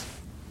paradox.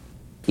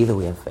 Either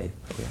we have faith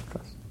or we have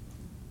trust.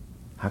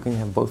 How can you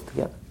have both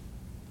together?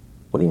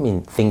 What do you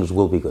mean things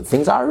will be good?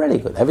 Things are already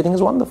good. Everything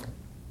is wonderful.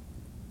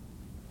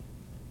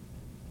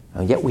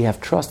 And yet we have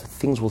trust that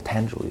things will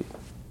tangibly be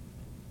good.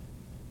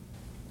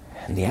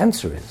 And the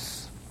answer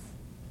is,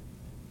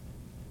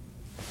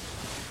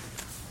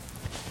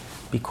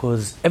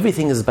 Because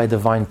everything is by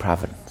divine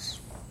providence.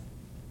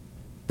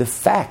 The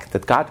fact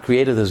that God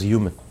created us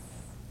human,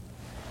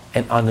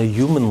 and on a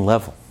human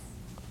level,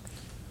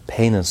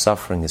 pain and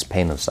suffering is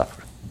pain and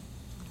suffering.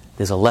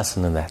 There's a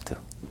lesson in that too.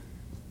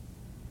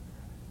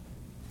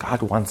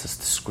 God wants us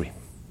to scream.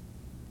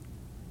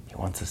 He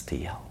wants us to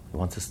yell. He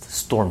wants us to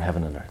storm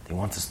heaven and earth. He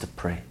wants us to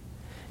pray.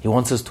 He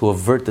wants us to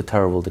avert the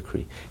terrible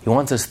decree. He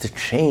wants us to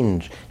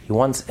change. He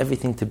wants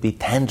everything to be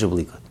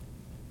tangibly good.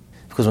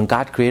 Because when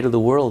God created the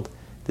world,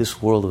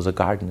 this world was a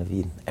Garden of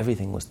Eden.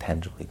 Everything was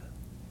tangibly good.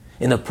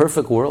 In a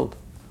perfect world,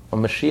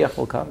 when Mashiach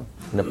will come,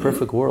 in a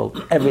perfect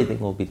world, everything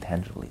will be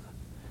tangibly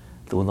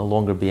good. There will no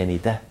longer be any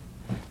death.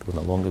 There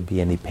will no longer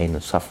be any pain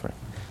and suffering.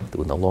 There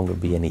will no longer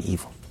be any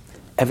evil.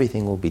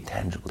 Everything will be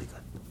tangibly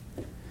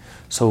good.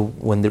 So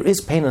when there is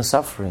pain and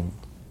suffering,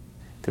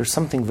 there's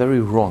something very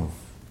wrong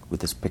with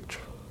this picture.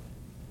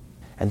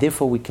 And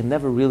therefore we can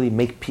never really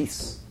make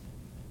peace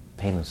with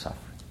pain and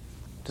suffering.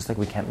 Just like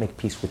we can't make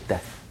peace with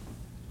death.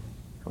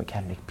 And we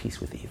can't make peace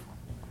with evil.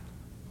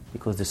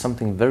 Because there's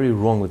something very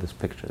wrong with this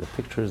picture. The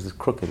picture is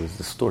crooked, it's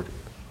distorted.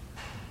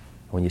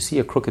 When you see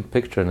a crooked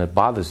picture and it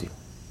bothers you,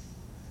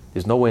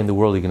 there's no way in the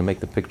world you're going to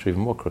make the picture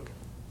even more crooked.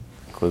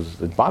 Because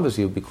it bothers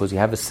you because you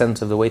have a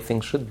sense of the way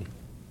things should be.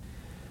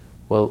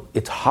 Well,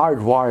 it's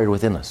hardwired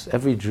within us.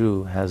 Every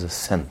Jew has a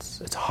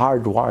sense. It's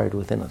hardwired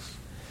within us.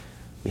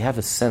 We have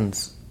a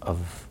sense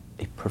of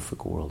a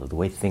perfect world, of the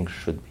way things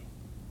should be.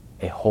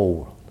 A whole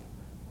world,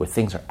 where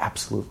things are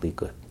absolutely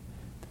good.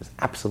 There's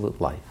absolute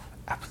life,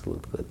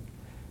 absolute good.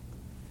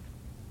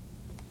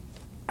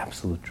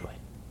 Absolute joy.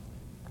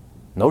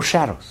 No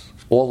shadows.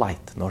 All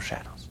light, no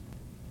shadows.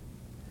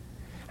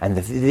 And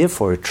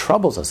therefore it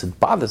troubles us, it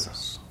bothers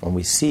us when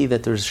we see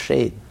that there's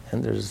shade,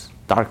 and there's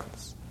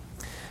darkness,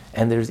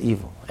 and there's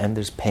evil, and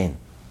there's pain,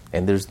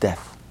 and there's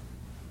death.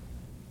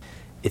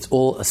 It's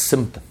all a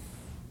symptom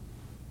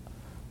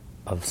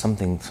of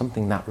something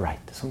not right,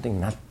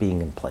 something not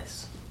being in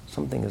place.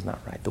 Something is not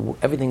right.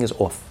 Everything is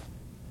off.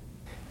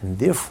 And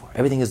therefore,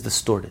 everything is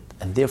distorted,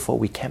 and therefore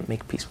we can't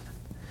make peace with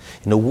it.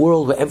 In a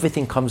world where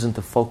everything comes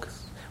into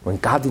focus, when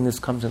godliness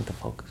comes into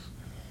focus,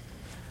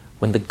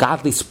 when the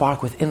godly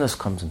spark within us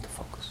comes into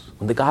focus,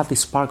 when the godly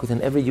spark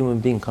within every human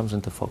being comes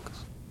into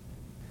focus,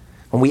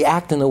 when we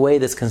act in a way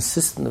that's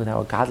consistent with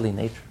our godly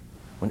nature,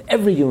 when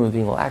every human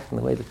being will act in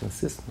a way that's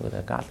consistent with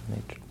our godly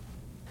nature,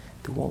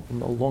 there will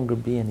no longer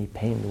be any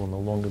pain, there will no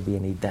longer be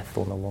any death,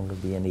 there will no longer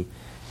be any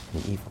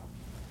evil.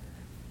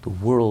 The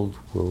world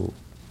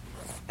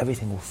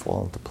everything will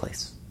fall into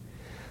place.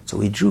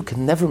 So a Jew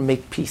can never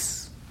make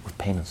peace with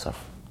pain and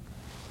suffering.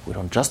 We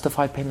don't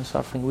justify pain and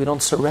suffering, we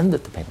don't surrender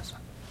to pain and suffering.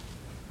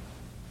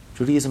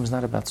 Judaism is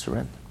not about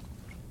surrender.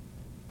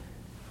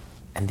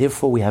 And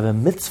therefore we have a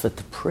mitzvah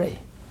to pray.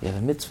 We have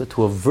a mitzvah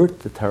to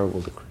avert the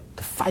terrible decree,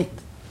 to fight,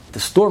 to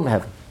storm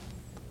heaven,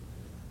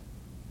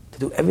 to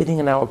do everything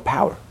in our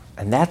power.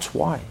 And that's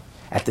why,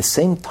 at the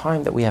same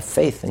time that we have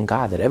faith in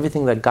God, that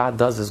everything that God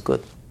does is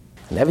good,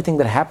 and everything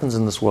that happens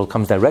in this world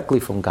comes directly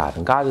from God,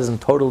 and God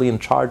isn't totally in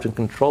charge and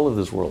control of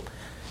this world.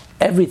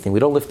 Everything, we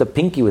don't lift a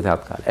pinky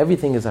without God.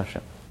 Everything is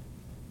Hashem.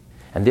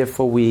 And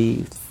therefore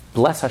we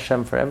bless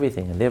Hashem for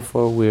everything, and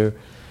therefore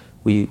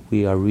we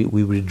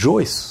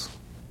rejoice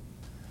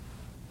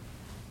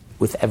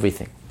with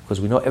everything,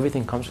 because we know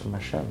everything comes from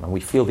Hashem, and we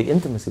feel the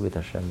intimacy with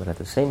Hashem, but at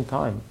the same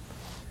time,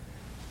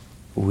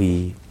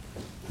 we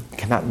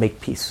cannot make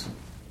peace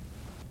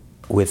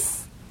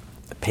with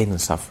pain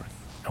and suffering.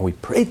 And we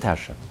pray to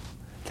Hashem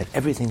that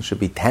everything should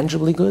be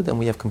tangibly good, and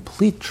we have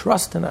complete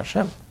trust in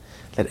Hashem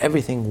that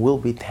everything will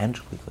be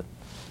tangibly good.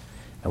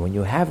 And when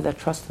you have that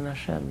trust in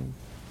Hashem,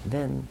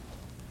 then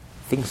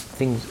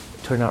things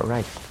turn out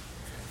right.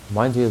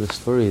 Reminds me of the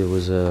story, there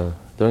was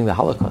during the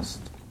Holocaust,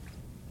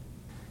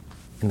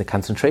 in the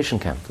concentration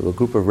camp, there were a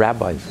group of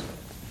rabbis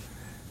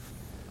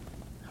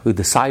who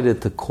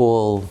decided to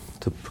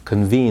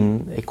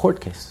convene a court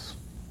case.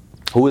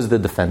 Who was the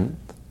defendant?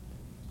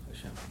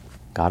 Hashem.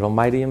 God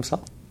Almighty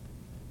Himself.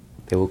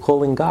 They were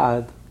calling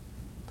God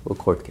to a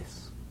court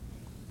case.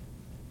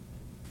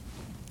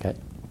 Okay?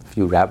 A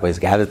few rabbis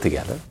gathered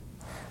together,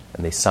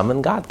 and they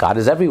summoned God. God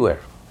is everywhere.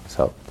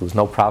 So there was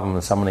no problem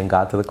in summoning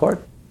God to the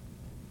court.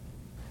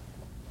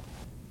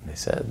 They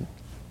said,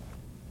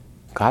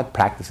 God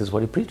practices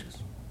what He preaches.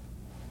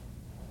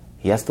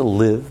 He has to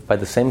live by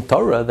the same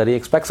Torah that He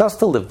expects us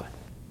to live by.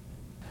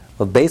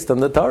 Well, based on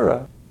the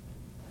Torah,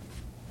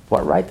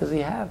 what right does He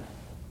have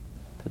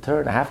to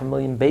turn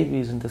 500,000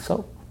 babies into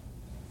soap?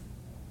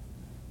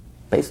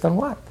 Based on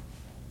what?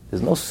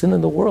 There's no sin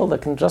in the world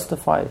that can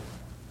justify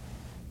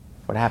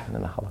what happened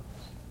in the Holocaust.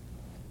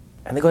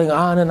 And they're going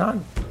on and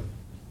on.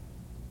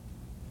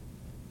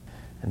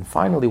 And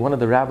finally, one of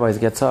the rabbis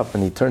gets up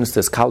and he turns to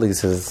his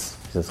colleagues and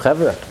says,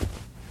 Chevra,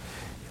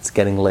 it's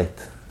getting late.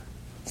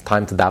 It's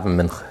time to daven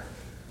mincha.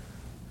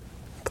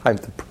 Time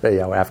to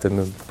pray our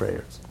afternoon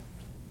prayers.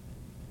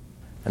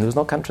 And there was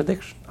no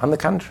contradiction. On the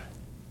contrary.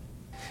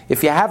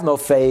 If you have no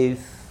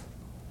faith,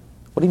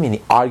 what do you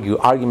mean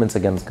arguments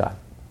against God?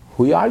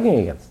 Who are you arguing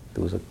against?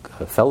 There was a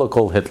fellow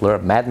called Hitler,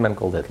 a madman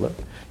called Hitler.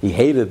 He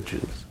hated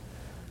Jews.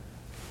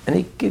 and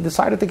he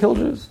decided to kill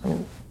Jews. I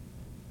mean,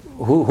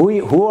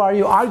 who are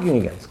you arguing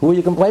against? Who are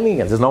you complaining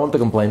against? There's no one to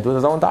complain to,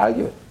 there's no one to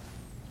argue with.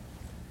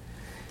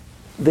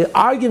 The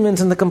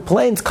arguments and the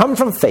complaints come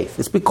from faith.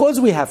 It's because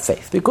we have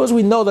faith, because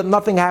we know that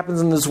nothing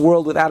happens in this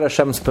world without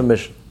Hashem's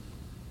permission.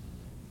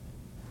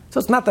 So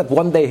it's not that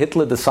one day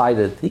Hitler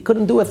decided he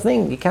couldn't do a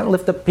thing. He can't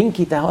lift a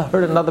pinky to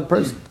hurt another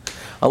person.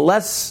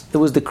 Unless it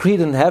was decreed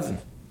in heaven,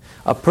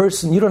 a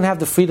person, you don't have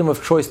the freedom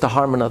of choice to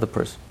harm another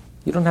person.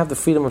 You don't have the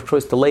freedom of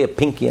choice to lay a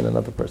pinky in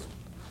another person.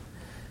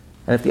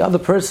 And if the other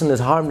person is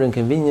harmed or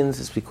inconvenienced,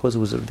 it's because it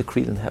was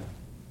decreed in heaven.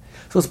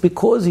 So it's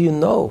because you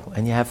know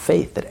and you have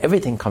faith that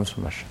everything comes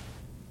from Hashem,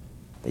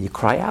 that you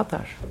cry out to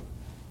Hashem.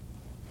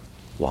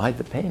 Why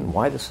the pain?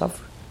 Why the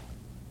suffering?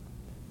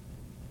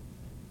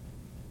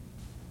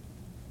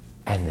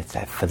 And it's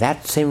for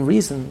that same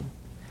reason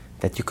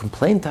that you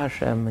complain to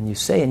Hashem and you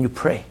say and you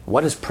pray.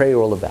 What is prayer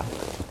all about?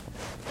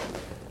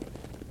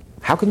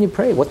 How can you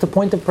pray? What's the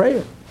point of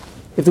prayer?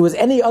 If there was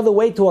any other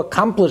way to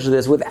accomplish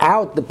this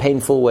without the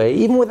painful way,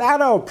 even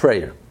without our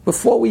prayer,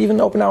 before we even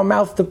open our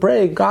mouth to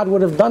pray, God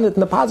would have done it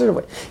in a positive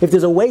way. If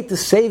there's a way to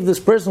save this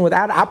person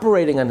without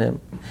operating on him,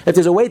 if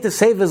there's a way to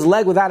save his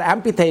leg without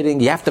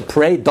amputating, you have to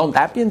pray, don't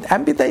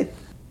amputate.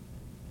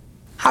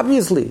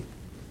 Obviously,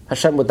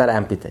 Hashem would not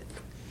amputate.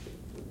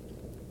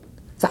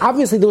 So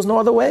obviously there was no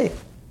other way.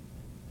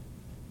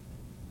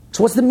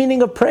 So what's the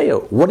meaning of prayer?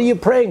 What are you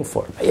praying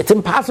for? It's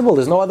impossible.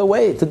 There's no other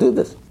way to do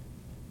this.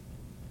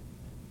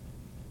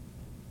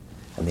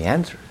 And the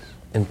answer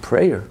is, in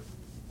prayer,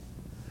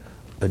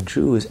 a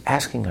Jew is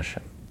asking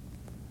Hashem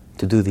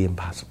to do the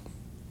impossible.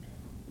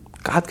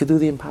 God could do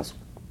the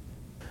impossible.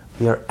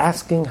 We are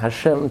asking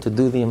Hashem to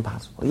do the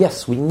impossible.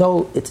 Yes, we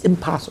know it's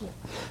impossible.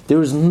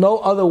 There is no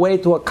other way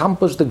to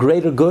accomplish the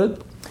greater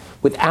good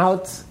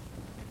without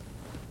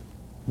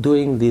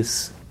doing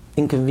this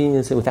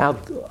inconvenience,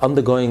 without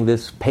undergoing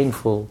this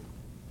painful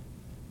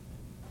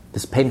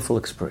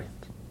experience.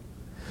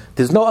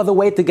 There's no other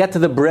way to get to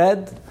the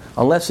bread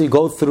unless you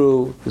go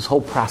through this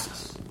whole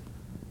process.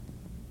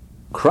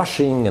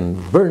 Crushing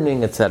and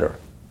burning, etc.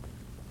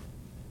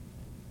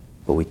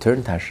 But we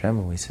turn to Hashem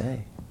and we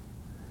say,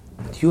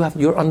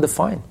 you're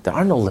undefined. There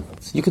are no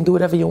limits. You can do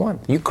whatever you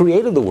want. You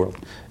created the world.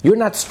 You're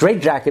not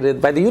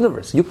straitjacketed by the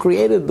universe. You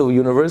created the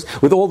universe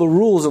with all the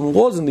rules and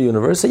laws in the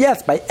universe. So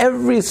yes, by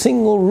every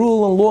single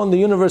rule and law in the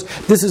universe,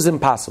 this is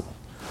impossible.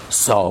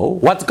 So,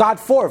 what's God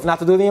for if not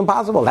to do the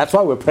impossible? That's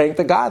why we're praying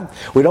to God.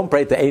 We don't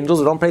pray to angels,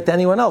 we don't pray to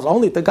anyone else,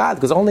 only to God,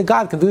 because only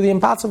God can do the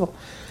impossible.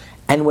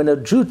 And when a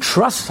Jew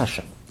trusts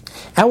Hashem,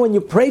 and when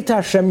you pray to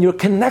Hashem, you're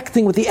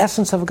connecting with the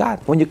essence of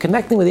God. When you're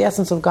connecting with the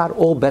essence of God,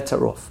 all bets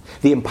are off.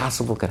 The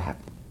impossible could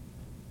happen.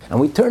 And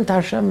we turn to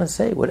Hashem and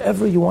say,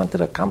 whatever you wanted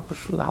to accomplish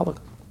through the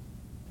Holocaust,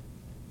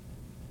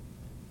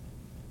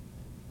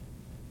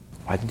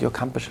 why didn't you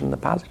accomplish it in the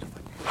positive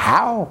way?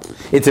 How?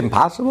 It's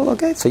impossible?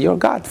 Okay, so you're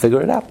God.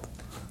 Figure it out.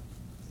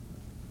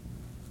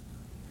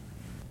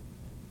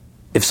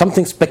 If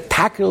something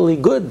spectacularly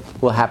good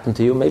will happen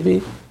to you,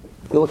 maybe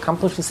you'll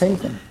accomplish the same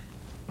thing.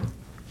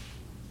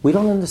 We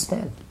don't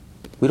understand.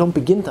 We don't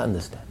begin to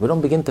understand. We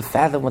don't begin to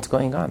fathom what's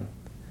going on.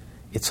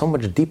 It's so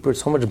much deeper,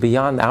 so much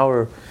beyond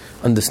our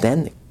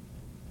understanding.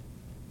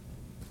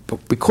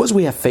 But because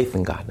we have faith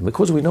in God, and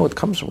because we know it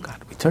comes from God,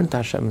 we turn to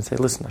Hashem and say,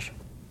 listen, Hashem,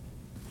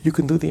 you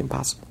can do the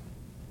impossible.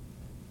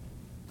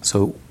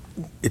 So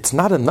it's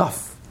not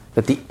enough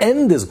that the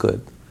end is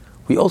good.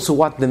 We also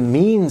want the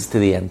means to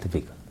the end to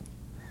be good.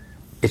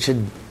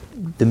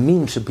 The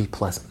means should be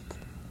pleasant,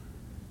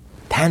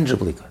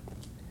 tangibly good,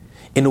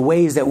 in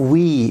ways that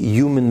we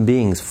human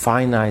beings,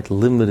 finite,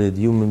 limited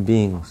human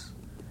beings,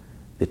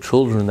 the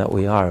children that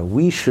we are,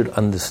 we should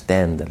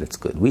understand that it's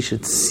good. We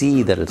should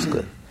see that it's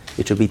good.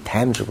 It should be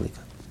tangibly good.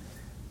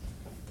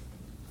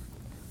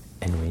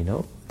 And we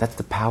know that's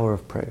the power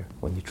of prayer.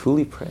 When you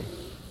truly pray,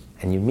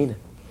 and you mean it,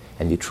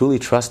 and you truly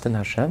trust in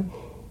Hashem,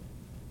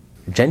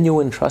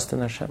 genuine trust in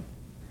Hashem.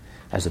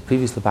 As the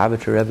previous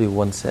Lubavitcher Rebbe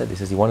once said, he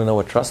says, you want to know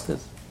what trust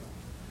is?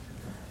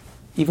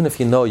 Even if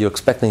you know you're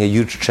expecting a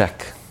huge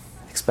check,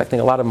 expecting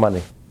a lot of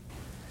money,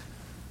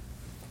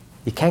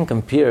 you can't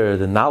compare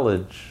the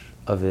knowledge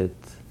of it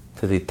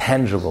to the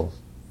tangible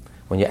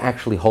when you're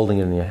actually holding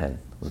it in your hand.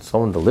 When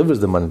someone delivers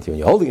the money to you and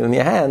you're holding it in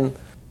your hand,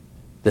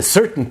 the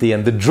certainty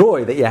and the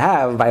joy that you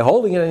have by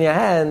holding it in your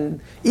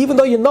hand, even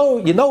though you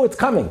know it's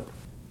coming,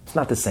 it's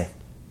not the same.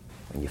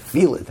 When you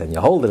feel it and you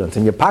hold it, it's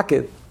in your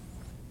pocket,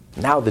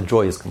 now the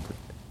joy is complete.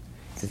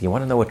 He says, you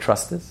want to know what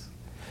trust is?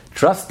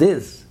 Trust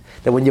is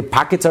that when your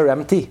pockets are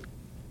empty,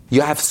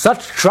 you have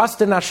such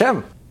trust in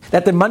Hashem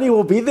that the money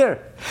will be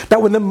there.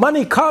 That when the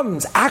money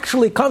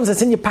actually comes,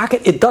 it's in your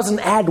pocket, it doesn't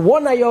add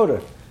one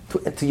iota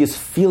to your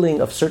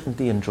feeling of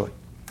certainty and joy.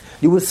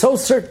 You were so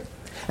certain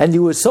and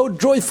you were so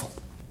joyful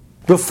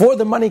before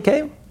the money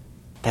came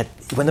that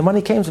when the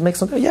money came, it makes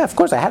them go, yeah, of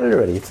course, I had it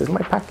already. It's in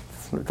my pocket.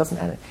 It doesn't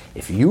add it.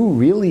 If you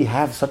really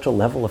have such a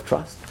level of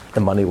trust, the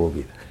money will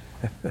be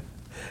there.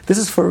 This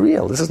is for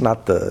real. This is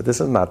not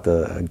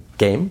the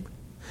game.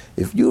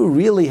 If you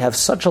really have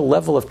such a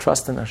level of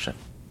trust in Hashem,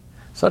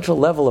 such a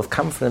level of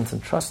confidence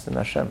and trust in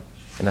Hashem,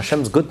 in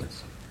Hashem's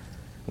goodness.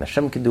 And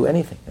Hashem can do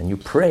anything. And you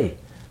pray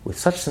with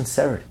such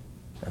sincerity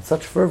and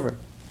such fervor,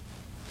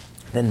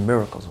 then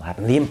miracles will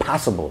happen. The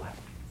impossible will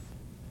happen.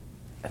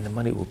 And the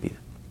money will be there.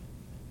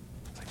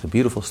 It's like the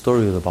beautiful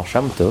story of the Baal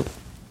Shem Tov.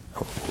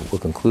 We'll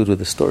conclude with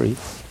the story.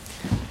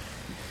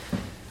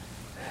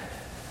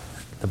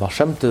 The Baal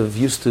Shem Tov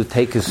used to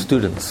take his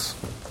students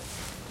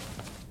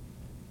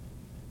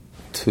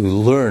to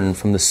learn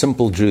from the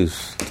simple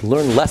Jews, to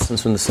learn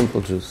lessons from the simple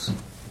Jews.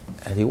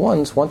 And he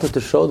once wanted to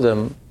show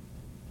them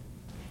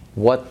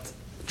what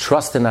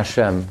trust in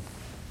Hashem,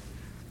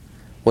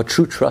 what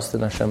true trust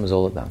in Hashem is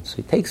all about. So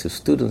he takes his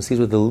students, these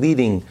were the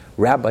leading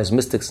rabbis,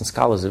 mystics, and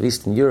scholars of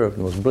Eastern Europe,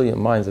 the most brilliant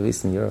minds of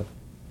Eastern Europe.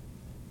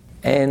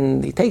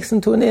 And he takes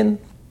them to an inn.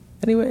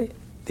 Anyway,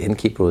 the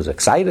innkeeper was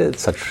excited,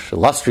 such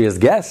illustrious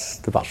guests,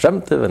 the Baal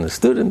Shem Tov and the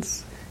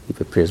students. He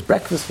prepares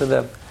breakfast for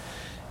them. In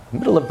the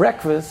middle of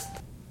breakfast,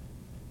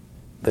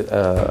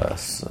 a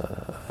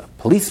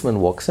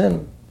policeman walks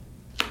in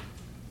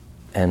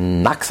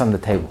and knocks on the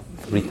table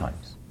 3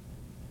 times.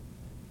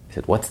 He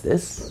said, "What's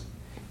this?"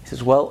 He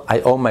says, "Well,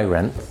 I owe my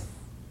rent.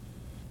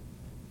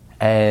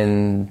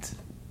 And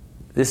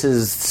this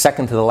is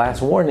second to the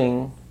last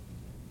warning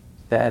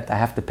that I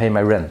have to pay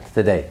my rent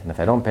today. And if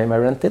I don't pay my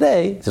rent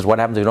today," he says, "What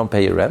happens if you don't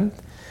pay your rent?"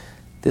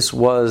 This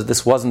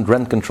wasn't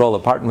rent control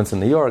apartments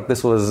in New York.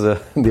 This was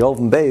in the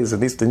olden days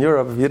in Eastern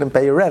Europe. If you didn't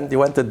pay your rent, you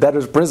went to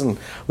debtor's prison,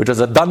 which was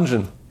a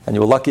dungeon. And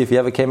you were lucky if you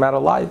ever came out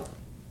alive.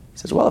 He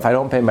says, "Well, if I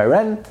don't pay my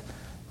rent,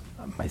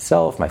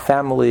 myself, my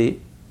family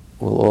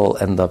will all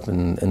end up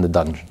in the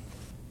dungeon."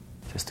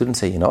 The students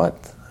say, "You know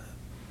what?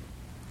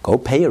 Go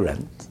pay your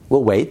rent.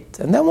 We'll wait,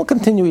 and then we'll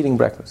continue eating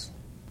breakfast."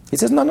 He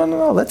says, No,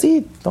 let's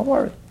eat. Don't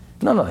worry."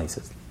 No, he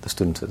says. The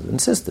student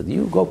insisted.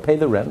 "You go pay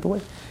the rent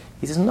away."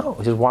 He says, "No."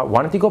 He says,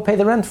 "Why don't you go pay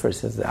the rent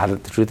first?" He says,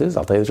 "The truth is,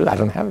 I'll tell you the truth, I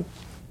don't have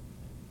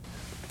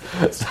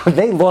it." So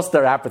they lost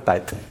their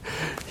appetite.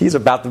 He's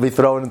about to be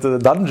thrown into the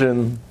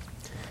dungeon.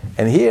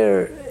 And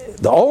here,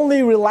 the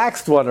only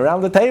relaxed one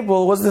around the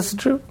table was this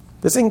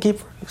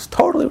innkeeper. He was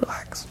totally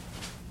relaxed.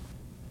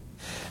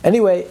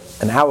 Anyway,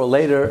 an hour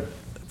later,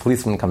 the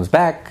policeman comes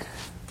back,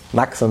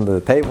 knocks on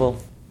the table,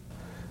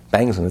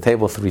 bangs on the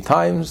table 3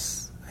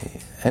 times,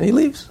 and he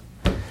leaves.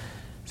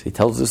 So he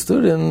tells the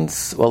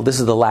students, "Well, this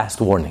is the last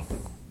warning.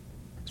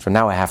 So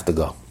now I have to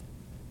go."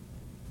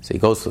 So he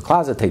goes to the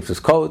closet, takes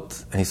his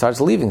coat, and he starts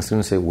leaving.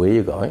 Students say, "Where are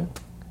you going?"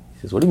 He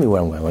says, "What do you mean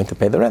where I'm going? I'm going to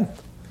pay the rent."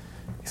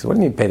 He says, "What do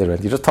you mean pay the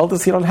rent? You just told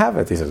us you don't have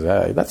it." He says,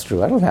 "That's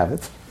true, I don't have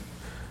it.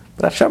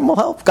 But Hashem will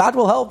help. God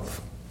will help."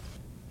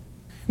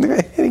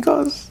 And he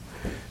goes,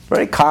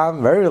 very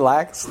calm, very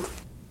relaxed.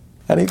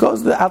 And he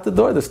goes out the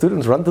door. The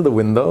students run to the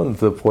window and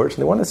to the porch,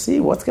 and they want to see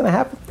what's going to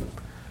happen.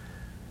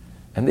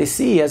 And they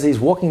see, as he's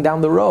walking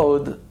down the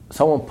road,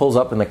 someone pulls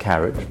up in a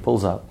carriage,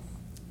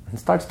 and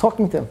starts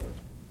talking to him.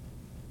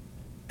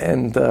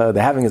 And they're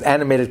having this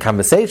animated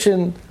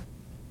conversation,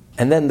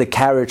 and then the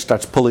carriage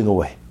starts pulling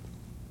away.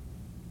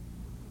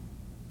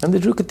 And the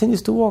Jew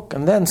continues to walk,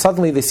 and then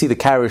suddenly they see the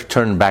carriage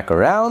turn back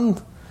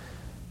around,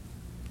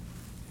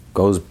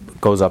 goes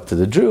up to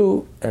the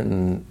Jew,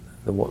 and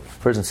the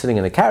person sitting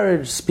in the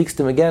carriage speaks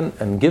to him again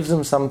and gives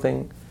him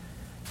something,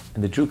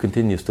 and the Jew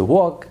continues to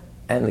walk,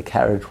 and the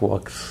carriage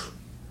walks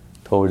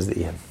towards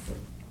the inn.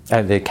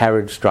 And the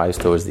carriage drives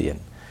towards the inn.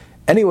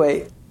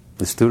 Anyway,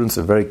 the students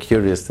are very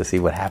curious to see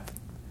what happened.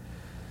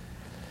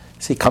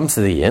 So he comes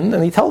to the inn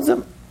and he tells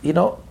them,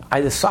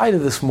 "I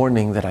decided this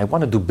morning that I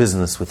want to do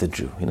business with a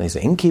Jew. He's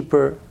an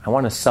innkeeper. I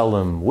want to sell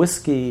him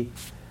whiskey,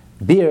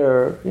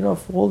 beer,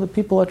 for all the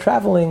people are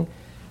traveling.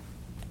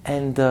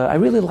 And I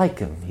really like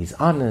him. He's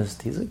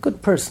honest. He's a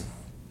good person.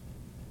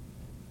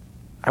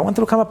 I want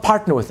to become a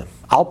partner with him.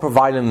 I'll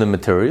provide him the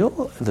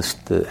material,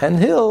 and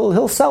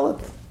he'll sell it.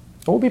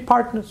 We'll be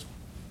partners."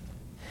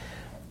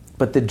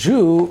 But the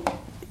Jew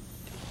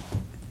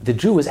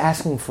was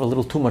asking for a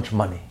little too much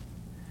money.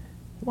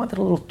 He wanted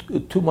a little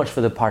too much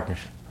for the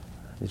partnership.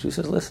 The Jew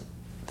says, "Listen,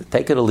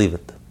 take it or leave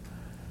it."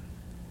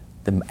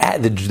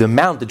 The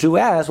amount the Jew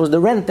asked was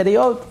the rent that he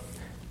owed.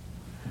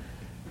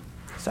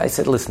 So I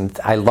said, "Listen,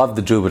 I love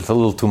the Jew, but it's a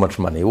little too much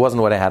money. It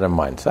wasn't what I had in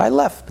mind." So I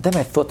left. But then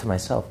I thought to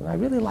myself, I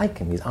really like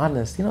him. He's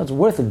honest. It's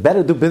worth it.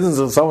 Better do business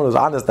with someone who's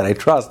honest, that I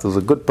trust, who's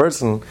a good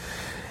person,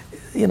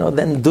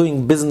 than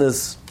doing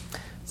business.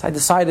 So I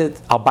decided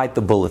I'll bite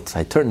the bullet. So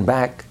I turned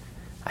back.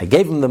 I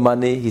gave him the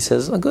money. He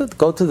says, "Oh, good,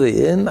 go to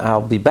the inn.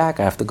 I'll be back.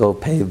 I have to go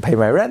pay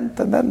my rent."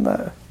 And then,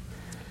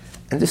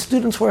 and the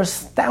students were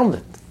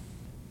astounded.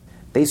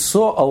 They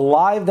saw a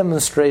live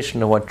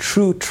demonstration of what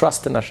true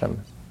trust in Hashem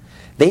is.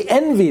 They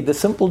envied the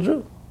simple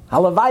Jew.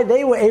 Halavai,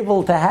 they were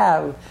able to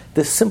have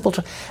this simple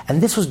trust.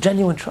 And this was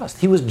genuine trust.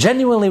 He was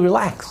genuinely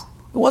relaxed.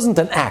 It wasn't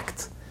an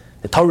act.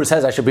 The Torah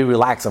says I should be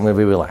relaxed, I'm going to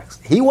be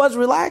relaxed. He was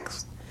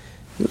relaxed.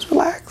 He was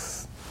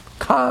relaxed.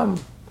 Calm.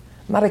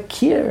 Not a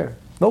care.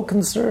 No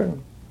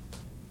concern.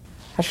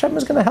 Hashem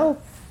is going to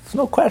help. There's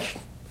no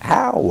question.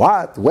 How,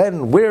 what,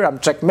 when, where, I'm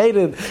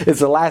checkmated. It's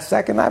the last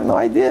second. I have no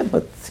idea.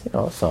 But,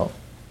 so.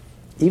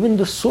 Even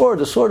the sword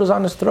was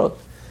on his throat.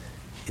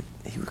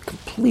 He was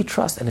complete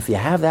trust. And if you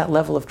have that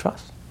level of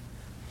trust,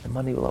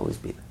 money will always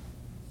be there.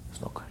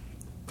 There's no question.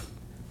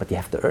 But you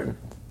have to earn it.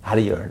 How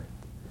do you earn it?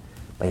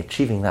 By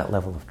achieving that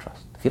level of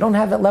trust. If you don't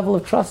have that level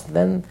of trust,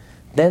 then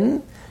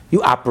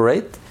you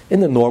operate in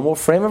the normal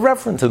frame of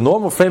reference. The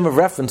normal frame of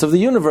reference of the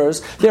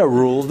universe, there are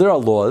rules, there are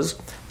laws,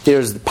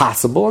 there's the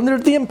possible and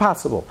there's the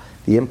impossible.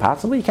 The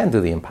impossible, you can't do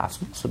the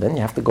impossible. So then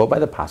you have to go by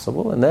the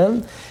possible. And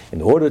then,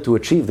 in order to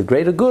achieve the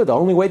greater good, the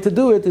only way to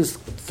do it is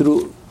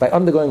by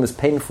undergoing this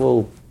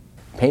painful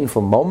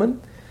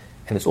moment.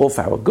 And it's all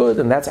for our good.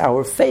 And that's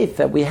our faith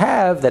that we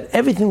have, that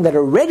everything that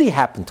already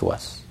happened to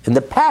us in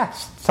the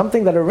past,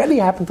 something that already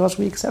happened to us,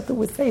 we accept it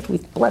with faith. We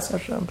bless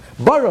Hashem.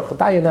 Baruch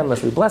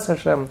Dayanemes, we bless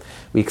Hashem.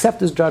 We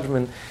accept His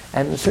judgment.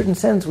 And in a certain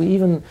sense, we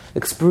even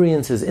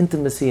experience His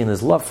intimacy and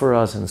His love for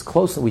us and His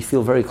closeness. We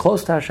feel very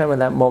close to Hashem in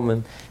that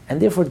moment.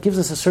 And therefore it gives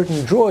us a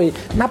certain joy,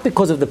 not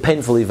because of the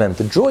painful event.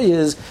 The joy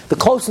is the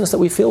closeness that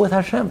we feel with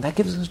Hashem. That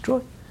gives us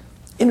joy.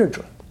 Inner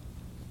joy.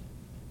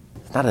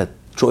 It's not a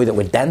joy that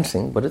we're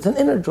dancing, but it's an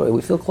inner joy.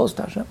 We feel close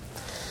to Hashem.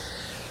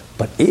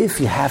 But if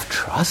you have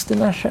trust in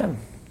Hashem,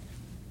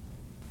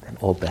 then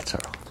all bets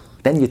are off.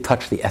 Then you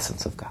touch the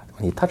essence of God.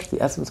 When you touch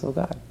the essence of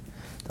God,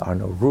 there are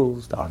no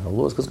rules, there are no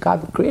laws, because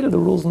God created the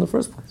rules in the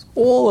first place.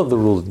 All of the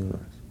rules in the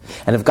universe.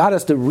 And if God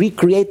has to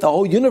recreate the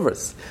whole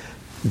universe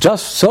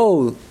just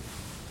so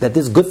that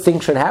this good thing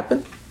should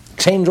happen,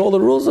 change all the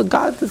rules of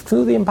God, to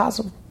do the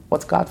impossible.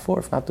 What's God for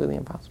if not do the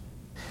impossible?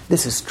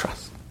 This is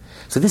trust.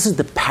 So this is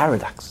the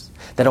paradox.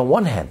 That on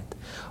one hand,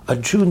 a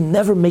Jew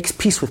never makes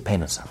peace with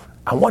pain and suffering.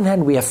 On one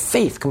hand, we have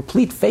faith,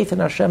 complete faith in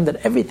Hashem,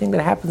 that everything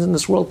that happens in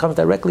this world comes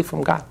directly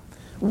from God.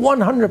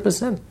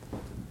 100%.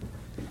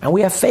 And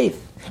we have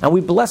faith, and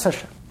we bless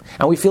Hashem,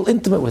 and we feel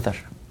intimate with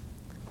Hashem.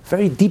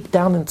 Very deep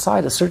down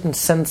inside, a certain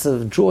sense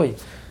of joy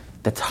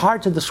that's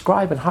hard to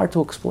describe and hard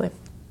to explain.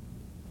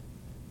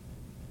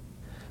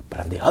 But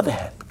on the other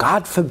hand,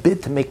 God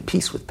forbid to make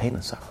peace with pain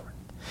and suffering.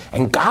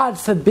 And God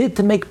forbid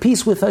to make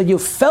peace with your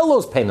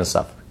fellow's pain and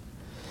suffering.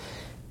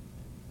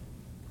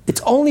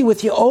 It's only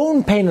with your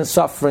own pain and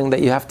suffering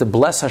that you have to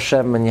bless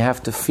Hashem and you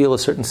have to feel a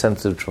certain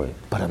sense of joy.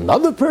 But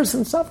another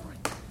person suffering,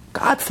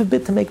 God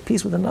forbid to make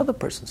peace with another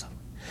person suffering.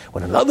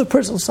 When another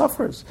person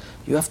suffers,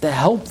 you have to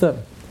help them.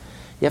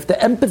 You have to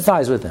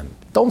empathize with them.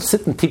 Don't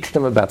sit and teach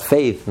them about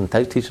faith and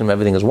teach them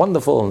everything is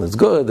wonderful and it's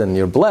good and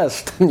you're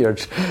blessed and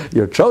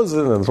you're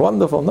chosen and it's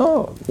wonderful.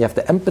 No, you have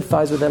to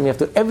empathize with them. You have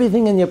to do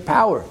everything in your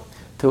power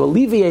to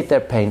alleviate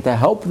their pain, to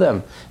help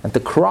them and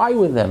to cry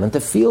with them and to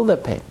feel their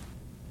pain.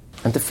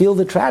 And to feel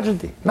the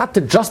tragedy, not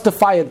to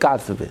justify it,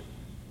 God forbid.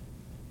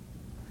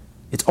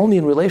 It's only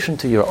in relation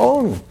to your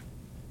own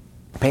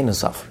pain and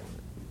suffering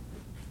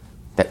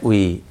that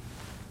we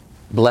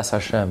bless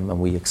Hashem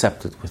and we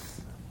accept it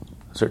with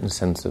a certain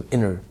sense of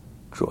inner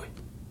joy.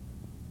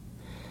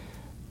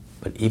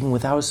 But even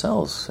with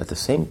ourselves, at the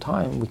same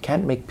time, we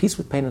can't make peace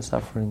with pain and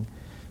suffering.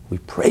 We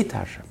pray to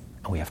Hashem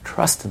and we have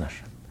trust in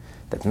Hashem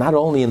that not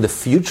only in the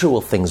future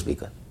will things be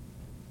good,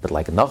 but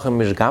like Nachem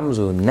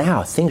Mishgamzu,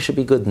 now, things should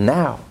be good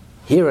now.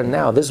 Here and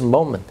now, this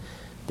moment,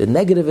 the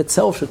negative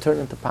itself should turn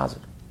into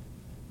positive.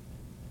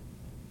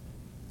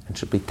 And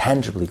should be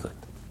tangibly good.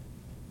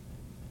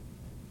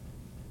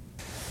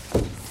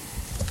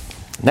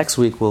 Next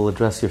week we'll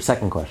address your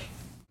second question.